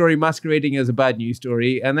good news story masquerading as a bad news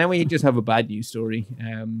story, and then we just have a bad news story.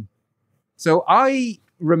 So I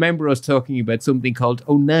remember us talking about something called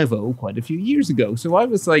Onavo quite a few years ago. So I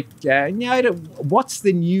was like, what's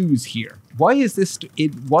the news here? Why is this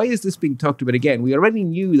being talked about again? We already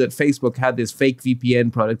knew that Facebook had this fake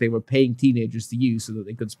VPN product they were paying teenagers to use so that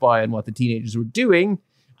they could spy on what the teenagers were doing,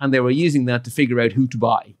 and they were using that to figure out who to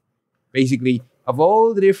buy. Basically, of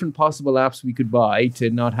all the different possible apps we could buy to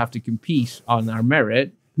not have to compete on our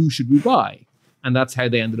merit, who should we buy? And that's how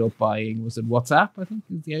they ended up buying, was it WhatsApp, I think,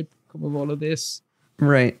 is the outcome of all of this.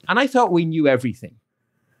 Right. And I thought we knew everything.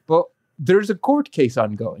 But there's a court case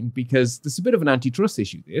ongoing because there's a bit of an antitrust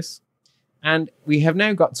issue, this. And we have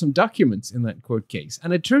now got some documents in that court case.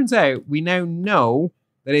 And it turns out we now know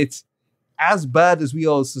that it's as bad as we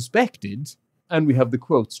all suspected, and we have the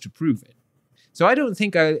quotes to prove it. So I didn't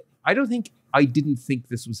think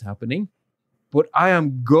this was happening, but I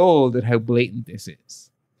am galled at how blatant this is.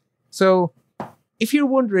 So if you're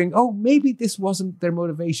wondering, maybe this wasn't their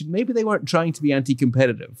motivation, maybe they weren't trying to be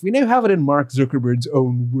anti-competitive, we now have it in Mark Zuckerberg's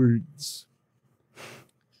own words.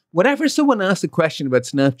 Whenever someone asks a question about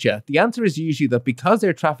Snapchat, the answer is usually that because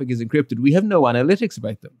their traffic is encrypted, we have no analytics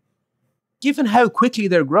about them. Given how quickly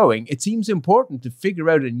they're growing, it seems important to figure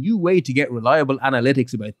out a new way to get reliable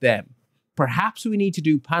analytics about them. Perhaps we need to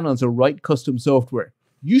do panels or write custom software.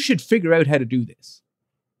 You should figure out how to do this.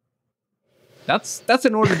 That's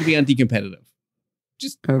in order to be anti-competitive.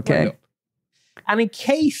 Just okay. Up. And in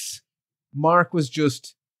case Mark was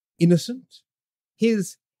just innocent,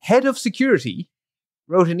 his head of security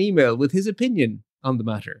wrote an email with his opinion on the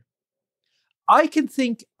matter. I can't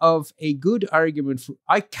think of a good argument for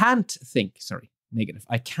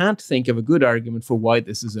why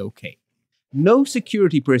this is okay. No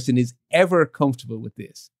security person is ever comfortable with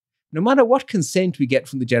this, no matter what consent we get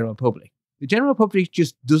from the general public. The general public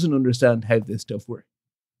just doesn't understand how this stuff works.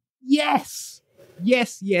 Yes.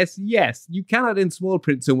 You cannot in small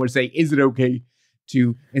print somewhere say, is it okay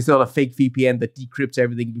to install a fake VPN that decrypts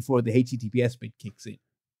everything before the HTTPS bit kicks in?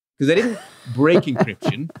 Because they didn't break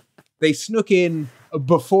encryption. They snuck in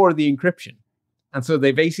before the encryption. And so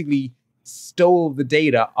they basically stole the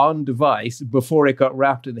data on device before it got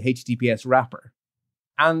wrapped in the HTTPS wrapper.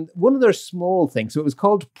 And one of their small things, so it was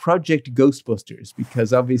called Project Ghostbusters,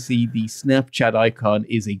 because obviously the Snapchat icon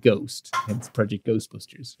is a ghost, hence Project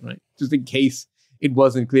Ghostbusters, right? Just in case it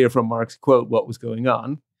wasn't clear from Mark's quote what was going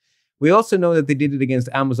on. We also know that they did it against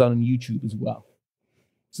Amazon and YouTube as well.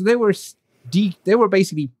 So they were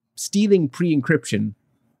basically stealing pre-encryption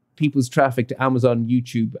people's traffic to Amazon,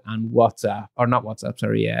 YouTube, and Snapchat.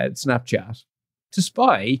 to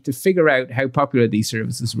spy, to figure out how popular these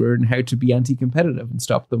services were and how to be anti-competitive and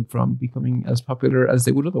stop them from becoming as popular as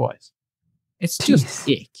they would otherwise. It's just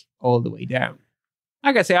ick all the way down.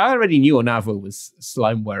 Like I say, I already knew Onavo was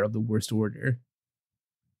slimeware of the worst order,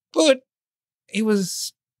 but it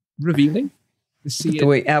was revealing to see the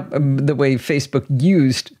way Facebook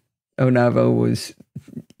used Onavo was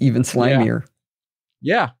even slimier.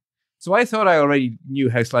 Yeah. So I thought I already knew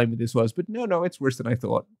how slimy this was, but no, it's worse than I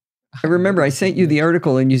thought. I remember I sent you the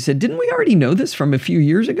article and you said, didn't we already know this from a few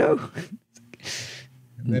years ago?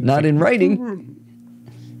 Not in writing.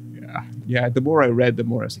 Yeah. The more I read, the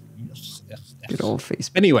more I was like, yes. Good old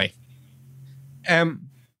Facebook. Anyway,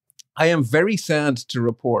 I am very sad to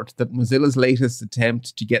report that Mozilla's latest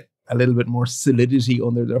attempt to get a little bit more solidity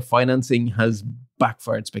under their financing has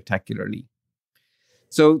backfired spectacularly.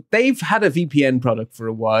 So they've had a VPN product for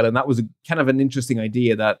a while, and that was kind of an interesting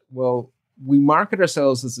idea that, well, we market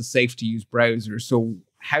ourselves as a safe-to-use browser, so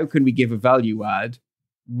how can we give a value add?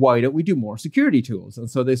 Why don't we do more security tools? And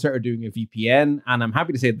so they started doing a VPN, and I'm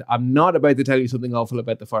happy to say that I'm not about to tell you something awful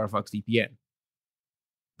about the Firefox VPN.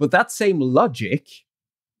 But that same logic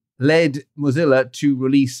led Mozilla to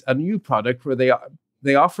release a new product where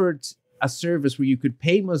they offered a service where you could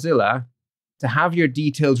pay Mozilla to have your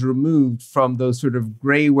details removed from those sort of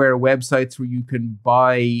grayware websites where you can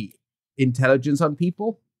buy intelligence on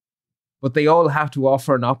people. But they all have to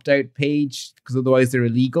offer an opt-out page because otherwise they're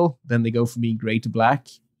illegal. Then they go from being gray to black.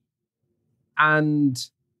 And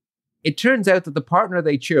it turns out that the partner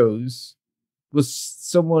they chose was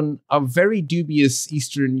someone of very dubious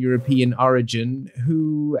Eastern European origin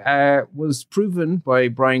who was proven by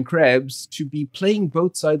Brian Krebs to be playing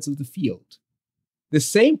both sides of the field. The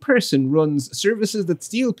same person runs services that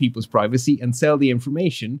steal people's privacy and sell the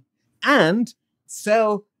information and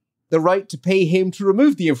sell the right to pay him to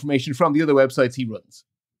remove the information from the other websites he runs.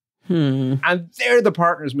 And they're the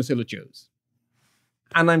partners Mozilla chose.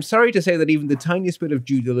 And I'm sorry to say that even the tiniest bit of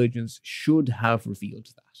due diligence should have revealed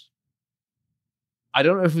that. I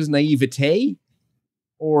don't know if it was naivete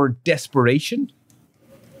or desperation,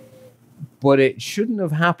 but it shouldn't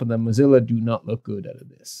have happened, and Mozilla do not look good out of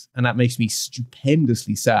this. And that makes me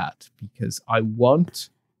stupendously sad because I want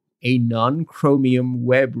a non-Chromium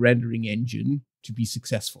web rendering engine to be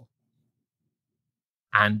successful.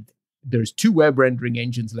 And there's 2 web rendering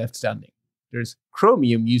engines left standing. There's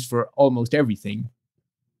Chromium used for almost everything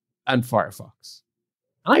and Firefox.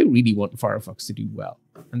 And I really want Firefox to do well.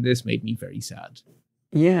 And this made me very sad.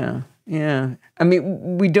 Yeah. I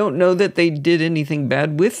mean, we don't know that they did anything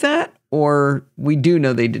bad with that, or we do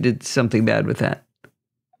know they did something bad with that.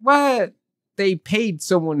 Well, they paid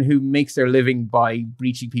someone who makes their living by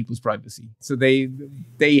breaching people's privacy. So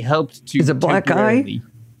they helped to... Is it Black Eye?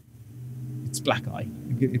 It's Black Eye.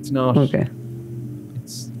 It's not... Okay.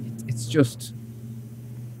 It's just...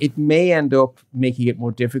 It may end up making it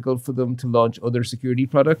more difficult for them to launch other security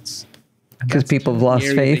products. Because people have lost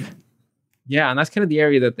faith? Yeah, and that's kind of the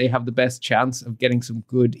area that they have the best chance of getting some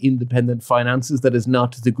good independent finances that is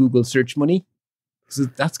not the Google search money. So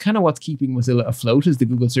that's kind of what's keeping Mozilla afloat is the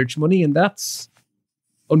Google search money, and that's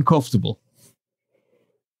uncomfortable.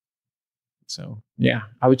 So, yeah,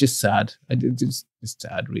 I was just sad. Just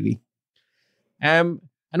sad, really.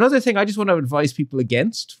 Another thing I just want to advise people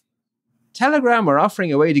against. Telegram are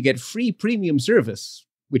offering a way to get free premium service,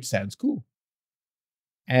 which sounds cool.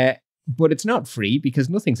 But it's not free because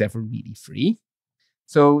nothing's ever really free.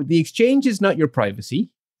 So the exchange is not your privacy.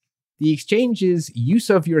 The exchange is use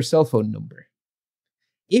of your cell phone number.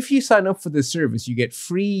 If you sign up for this service, you get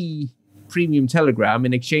free premium Telegram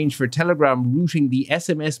in exchange for Telegram routing the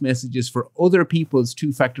SMS messages for other people's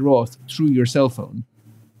 2-factor auth through your cell phone.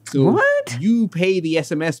 So what? You pay the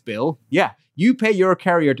SMS bill. Yeah, you pay your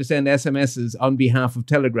carrier to send SMSs on behalf of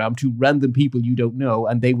Telegram to random people you don't know,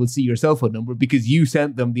 and they will see your cell phone number because you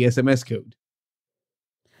sent them the SMS code.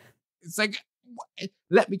 It's like,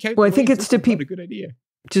 let me count. Well, I think it's to people. A good idea.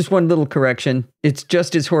 Just one little correction. It's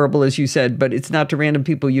just as horrible as you said, but it's not to random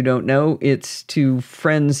people you don't know. It's to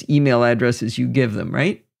friends' email addresses you give them,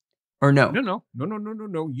 right? Or no? No.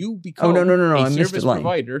 You become no. a I missed service a line.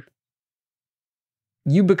 provider.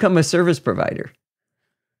 You become a service provider.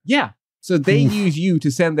 Yeah. So they use you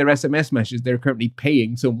to send their SMS messages they're currently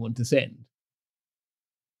paying someone to send.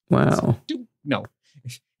 Wow. No.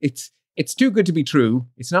 It's too good to be true.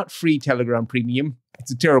 It's not free Telegram Premium.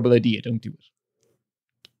 It's a terrible idea. Don't do it.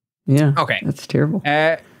 Yeah. Okay. That's terrible.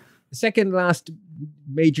 Second last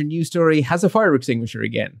major news story has a fire extinguisher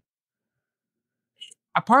again.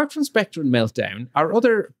 Apart from Spectre and Meltdown, our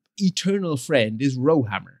other eternal friend is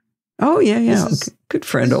Rowhammer. Oh, yeah. Good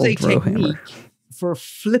friend, old Rowhammer. For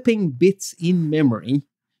flipping bits in memory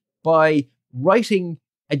by writing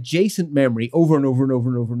adjacent memory over and over and over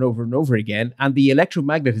and over and over and over again, and the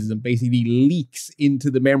electromagnetism basically leaks into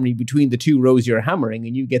the memory between the two rows you're hammering,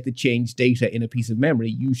 and you get the changed data in a piece of memory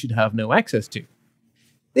you should have no access to.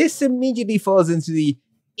 This immediately falls into the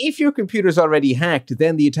if your computer's already hacked,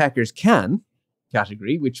 then the attackers can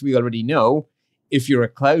category, which we already know. If you're a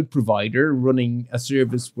cloud provider running a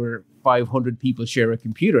service where 500 people share a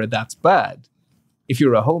computer, that's bad. If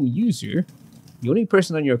you're a home user, the only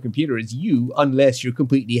person on your computer is you, unless you're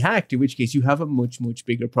completely hacked, in which case you have a much, much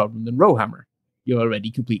bigger problem than Rowhammer. You're already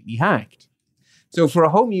completely hacked. So for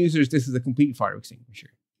home users, this is a complete fire extinguisher.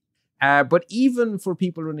 But even for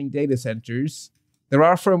people running data centers, there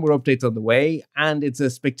are firmware updates on the way, and it's a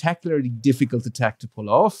spectacularly difficult attack to pull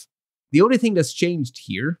off. The only thing that's changed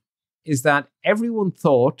here is that everyone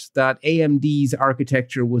thought that AMD's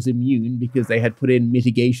architecture was immune because they had put in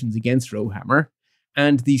mitigations against Rowhammer.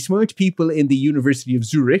 And the smart people in the University of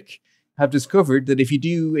Zurich have discovered that if you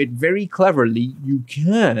do it very cleverly, you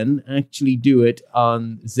can actually do it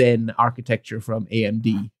on Zen architecture from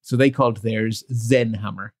AMD. So they called theirs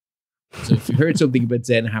Zenhammer. So if you heard something about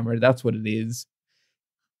Zenhammer, that's what it is.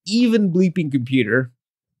 Even Bleeping Computer,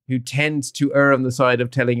 who tends to err on the side of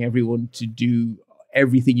telling everyone to do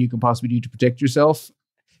everything you can possibly do to protect yourself.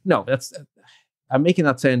 No, I'm making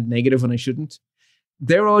that sound negative when I shouldn't.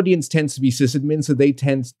 Their audience tends to be sysadmin, so they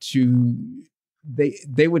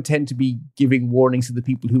would tend to be giving warnings to the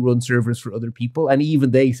people who run servers for other people, and even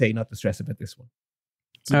they say not to stress about this one.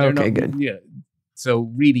 So okay, good. Yeah,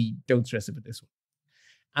 so really don't stress about this one.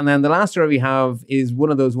 And then the last story we have is one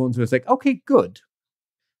of those ones where it's like, okay, good.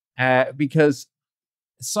 Because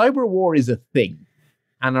cyber war is a thing,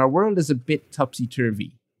 and our world is a bit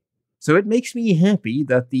topsy-turvy. So it makes me happy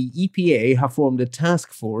that the EPA have formed a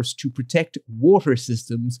task force to protect water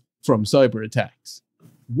systems from cyber attacks.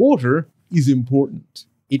 Water is important.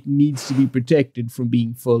 It needs to be protected from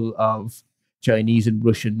being full of Chinese and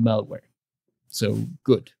Russian malware. So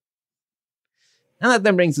good. And that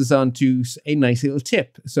then brings us on to a nice little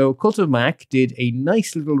tip. So Cult of Mac did a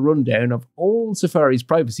nice little rundown of all Safari's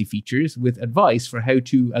privacy features with advice for how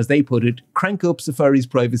to, as they put it, crank up Safari's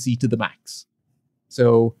privacy to the max.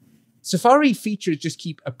 So Safari features just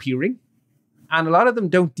keep appearing, and a lot of them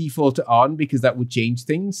don't default to on because that would change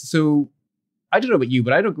things. So I don't know about you,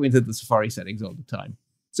 but I don't go into the Safari settings all the time.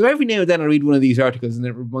 So every now and then I read one of these articles and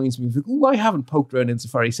it reminds me of, like, oh, I haven't poked around in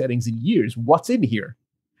Safari settings in years. What's in here?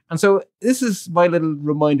 And so this is my little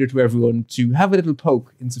reminder to everyone to have a little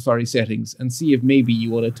poke in Safari settings and see if maybe you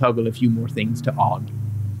want to toggle a few more things to on.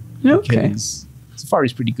 Okay. Because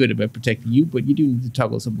Safari's pretty good about protecting you, but you do need to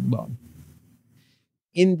toggle some of them on.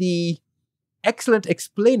 In the Excellent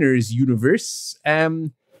Explainers universe,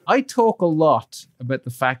 I talk a lot about the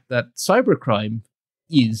fact that cybercrime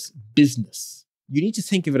is business. You need to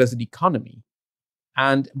think of it as an economy.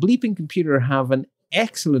 And Bleeping Computer have an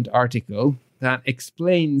excellent article that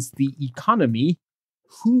explains the economy,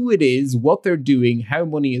 who it is, what they're doing, how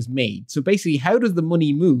money is made. So basically, how does the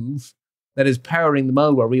money move that is powering the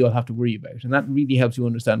malware we all have to worry about? And that really helps you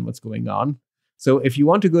understand what's going on. So if you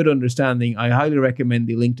want a good understanding, I highly recommend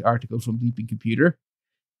the linked article from Bleeping Computer.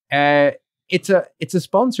 It's a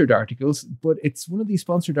sponsored article, but it's one of these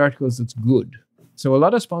sponsored articles that's good. So a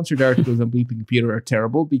lot of sponsored articles on Bleeping Computer are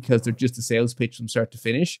terrible because they're just a sales pitch from start to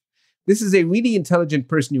finish. This is a really intelligent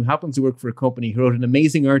person who happens to work for a company who wrote an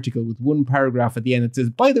amazing article with one paragraph at the end that says,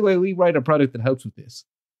 by the way, we write a product that helps with this.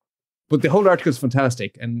 But the whole article is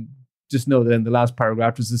fantastic. And just know that in the last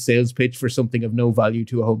paragraph was a sales pitch for something of no value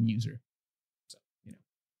to a home user.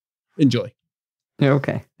 Enjoy.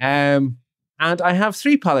 Okay. And I have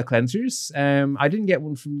 3 palette cleansers. I didn't get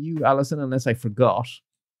one from you, Alison, unless I forgot.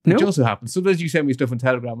 Which also happens. Sometimes you send me stuff on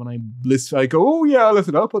Telegram and I go, oh yeah,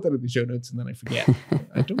 Alison, I'll put that in the show notes, and then I forget.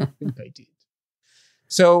 I don't think I did.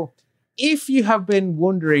 So if you have been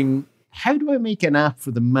wondering, how do I make an app for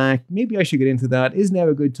the Mac? Maybe I should get into that. Is now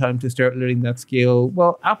a good time to start learning that skill?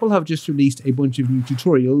 Well, Apple have just released a bunch of new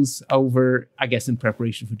tutorials over, I guess, in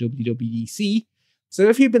preparation for WWDC. So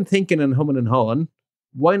if you've been thinking and humming and hawing,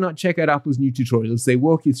 why not check out Apple's new tutorials? They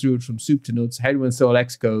walk you through it from soup to nuts, how to install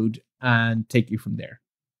Xcode, and take you from there.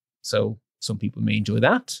 So some people may enjoy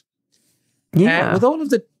that. Yeah. With all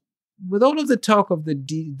of the talk of the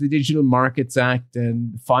Digital Markets Act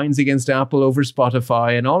and fines against Apple over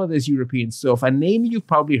Spotify and all of this European stuff, a name you've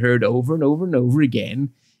probably heard over and over and over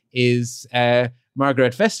again is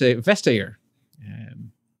Margaret Vestager.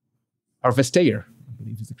 Or Vestager, I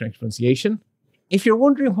believe is the correct pronunciation. If you're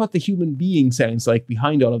wondering what the human being sounds like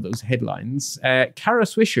behind all of those headlines, Kara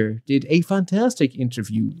Swisher did a fantastic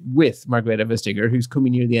interview with Margrethe Vestager, who's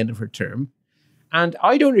coming near the end of her term. And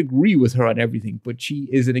I don't agree with her on everything, but she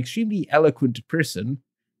is an extremely eloquent person.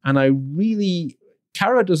 And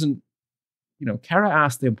Kara doesn't, Kara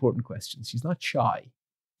asks the important questions. She's not shy.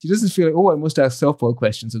 She doesn't feel like, oh, I must ask softball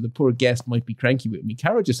questions or the poor guest might be cranky with me.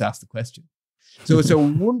 Kara just asked the question. So it's a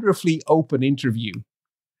wonderfully open interview.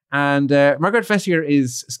 And Margaret Vestager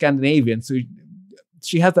is Scandinavian. So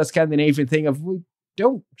she has that Scandinavian thing of, well,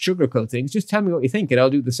 don't sugarcoat things. Just tell me what you think and I'll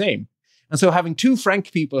do the same. And so having two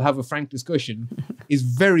frank people have a frank discussion is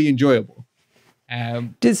very enjoyable.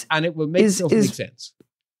 And it will make stuff make sense.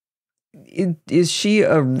 Is she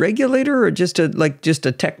a regulator or just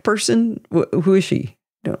a tech person? Who is she?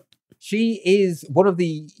 No. She is one of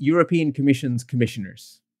the European Commission's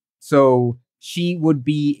commissioners. So she would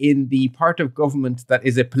be in the part of government that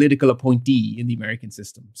is a political appointee in the American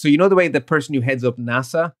system. So you know the way the person who heads up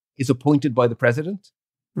NASA is appointed by the president?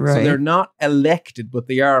 Right. So they're not elected, but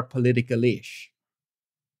they are political-ish.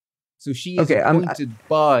 So she is appointed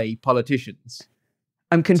by politicians.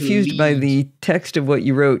 I'm confused by the text of what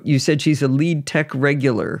you wrote. You said she's a lead tech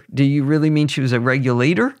regular. Do you really mean she was a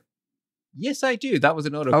regulator? Yes, I do. That was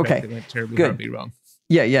an autocorrect that went terribly horribly wrong.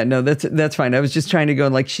 Yeah, no, that's fine. I was just trying to go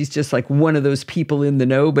like she's just like one of those people in the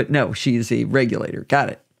know, but no, she's a regulator. Got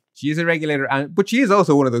it. She is a regulator, but she is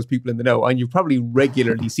also one of those people in the know, and you've probably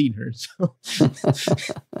regularly seen her. So.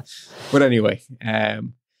 But anyway,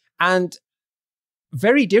 and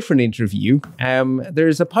very different interview.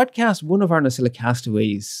 There's a podcast one of our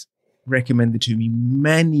Nosillacastaways recommended to me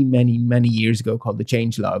many, many, many years ago called The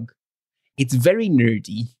Changelog. It's very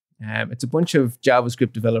nerdy. It's a bunch of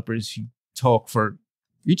JavaScript developers who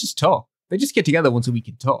just talk. They just get together once a week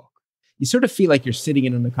and talk. You sort of feel like you're sitting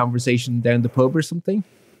in on a conversation down the pub or something.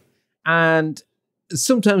 And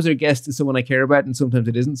sometimes their guest is someone I care about and sometimes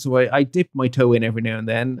it isn't. So I dip my toe in every now and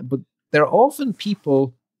then. But they're often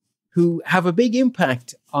people who have a big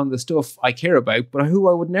impact on the stuff I care about, but who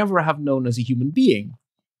I would never have known as a human being.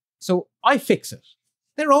 So I fix it.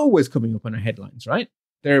 They're always coming up on our headlines, right?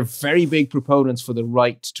 They're very big proponents for the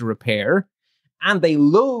right to repair. And they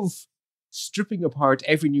love stripping apart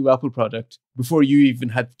every new Apple product before you even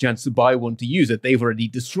had the chance to buy one to use it. They've already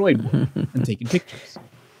destroyed one and taken pictures.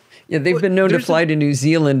 Yeah, they've been known to fly to New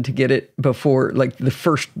Zealand to get it before, like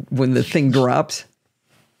when the thing drops.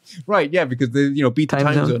 Right, yeah, because they beat the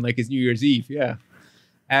time zone like it's New Year's Eve, yeah.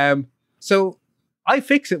 So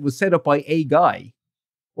iFixit was set up by a guy.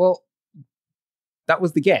 Well, that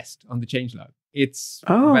was the guest on the changelog. It's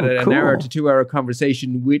about an hour to 2 hour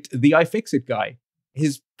conversation with the iFixit guy.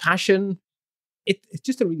 His passion, it's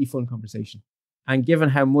just a really fun conversation. And given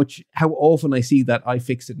how often I see that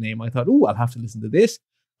iFixit name, I thought, I'll have to listen to this.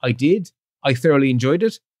 I did. I thoroughly enjoyed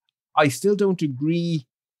it. I still don't agree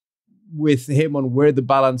with him on where the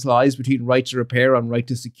balance lies between right to repair and right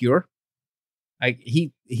to secure.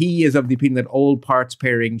 He is of the opinion that all parts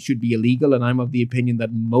pairing should be illegal, and I'm of the opinion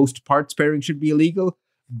that most parts pairing should be illegal.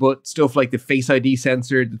 But stuff like the Face ID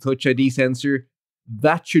sensor, the Touch ID sensor,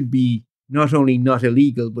 that should be not only not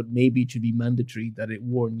illegal, but maybe it should be mandatory that it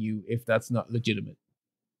warn you if that's not legitimate.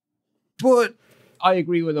 But I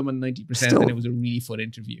agree with him on 90%, and it was a really fun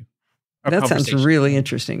interview. That sounds really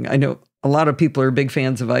interesting. I know a lot of people are big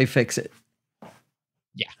fans of iFixit.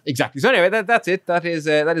 Yeah, exactly. So anyway, that's it. That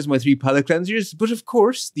is my 3 palate cleansers. But of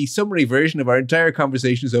course, the summary version of our entire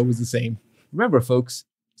conversation is always the same. Remember, folks,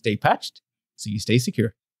 stay patched so you stay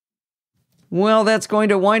secure. Well, that's going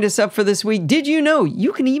to wind us up for this week. Did you know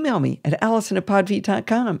you can email me at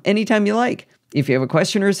allison@podfeet.com anytime you like? If you have a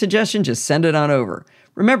question or a suggestion, just send it on over.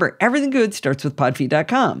 Remember, everything good starts with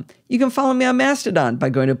podfeet.com. You can follow me on Mastodon by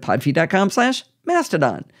going to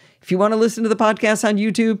podfeet.com/Mastodon. If you want to listen to the podcast on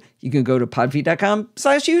YouTube, you can go to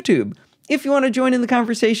podfeet.com/YouTube. If you want to join in the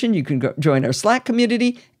conversation, you can join our Slack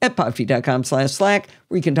community at podfeet.com/Slack,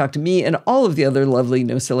 where you can talk to me and all of the other lovely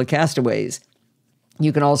Nosillacastaways.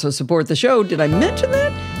 You can also support the show, did I mention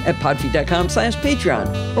that? At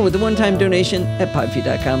podfeet.com/Patreon, or with a one-time donation at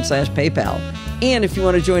podfeet.com/PayPal. And if you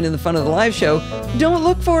want to join in the fun of the live show, don't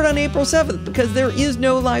look for it on April 7th, because there is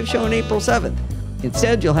no live show on April 7th.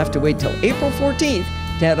 Instead, you'll have to wait till April 14th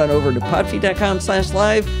to head on over to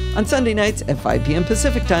podfeet.com/live on Sunday nights at 5 p.m.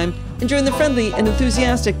 Pacific time and join the friendly and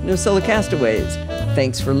enthusiastic Nosillacastaways.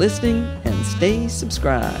 Thanks for listening, and stay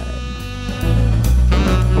subscribed.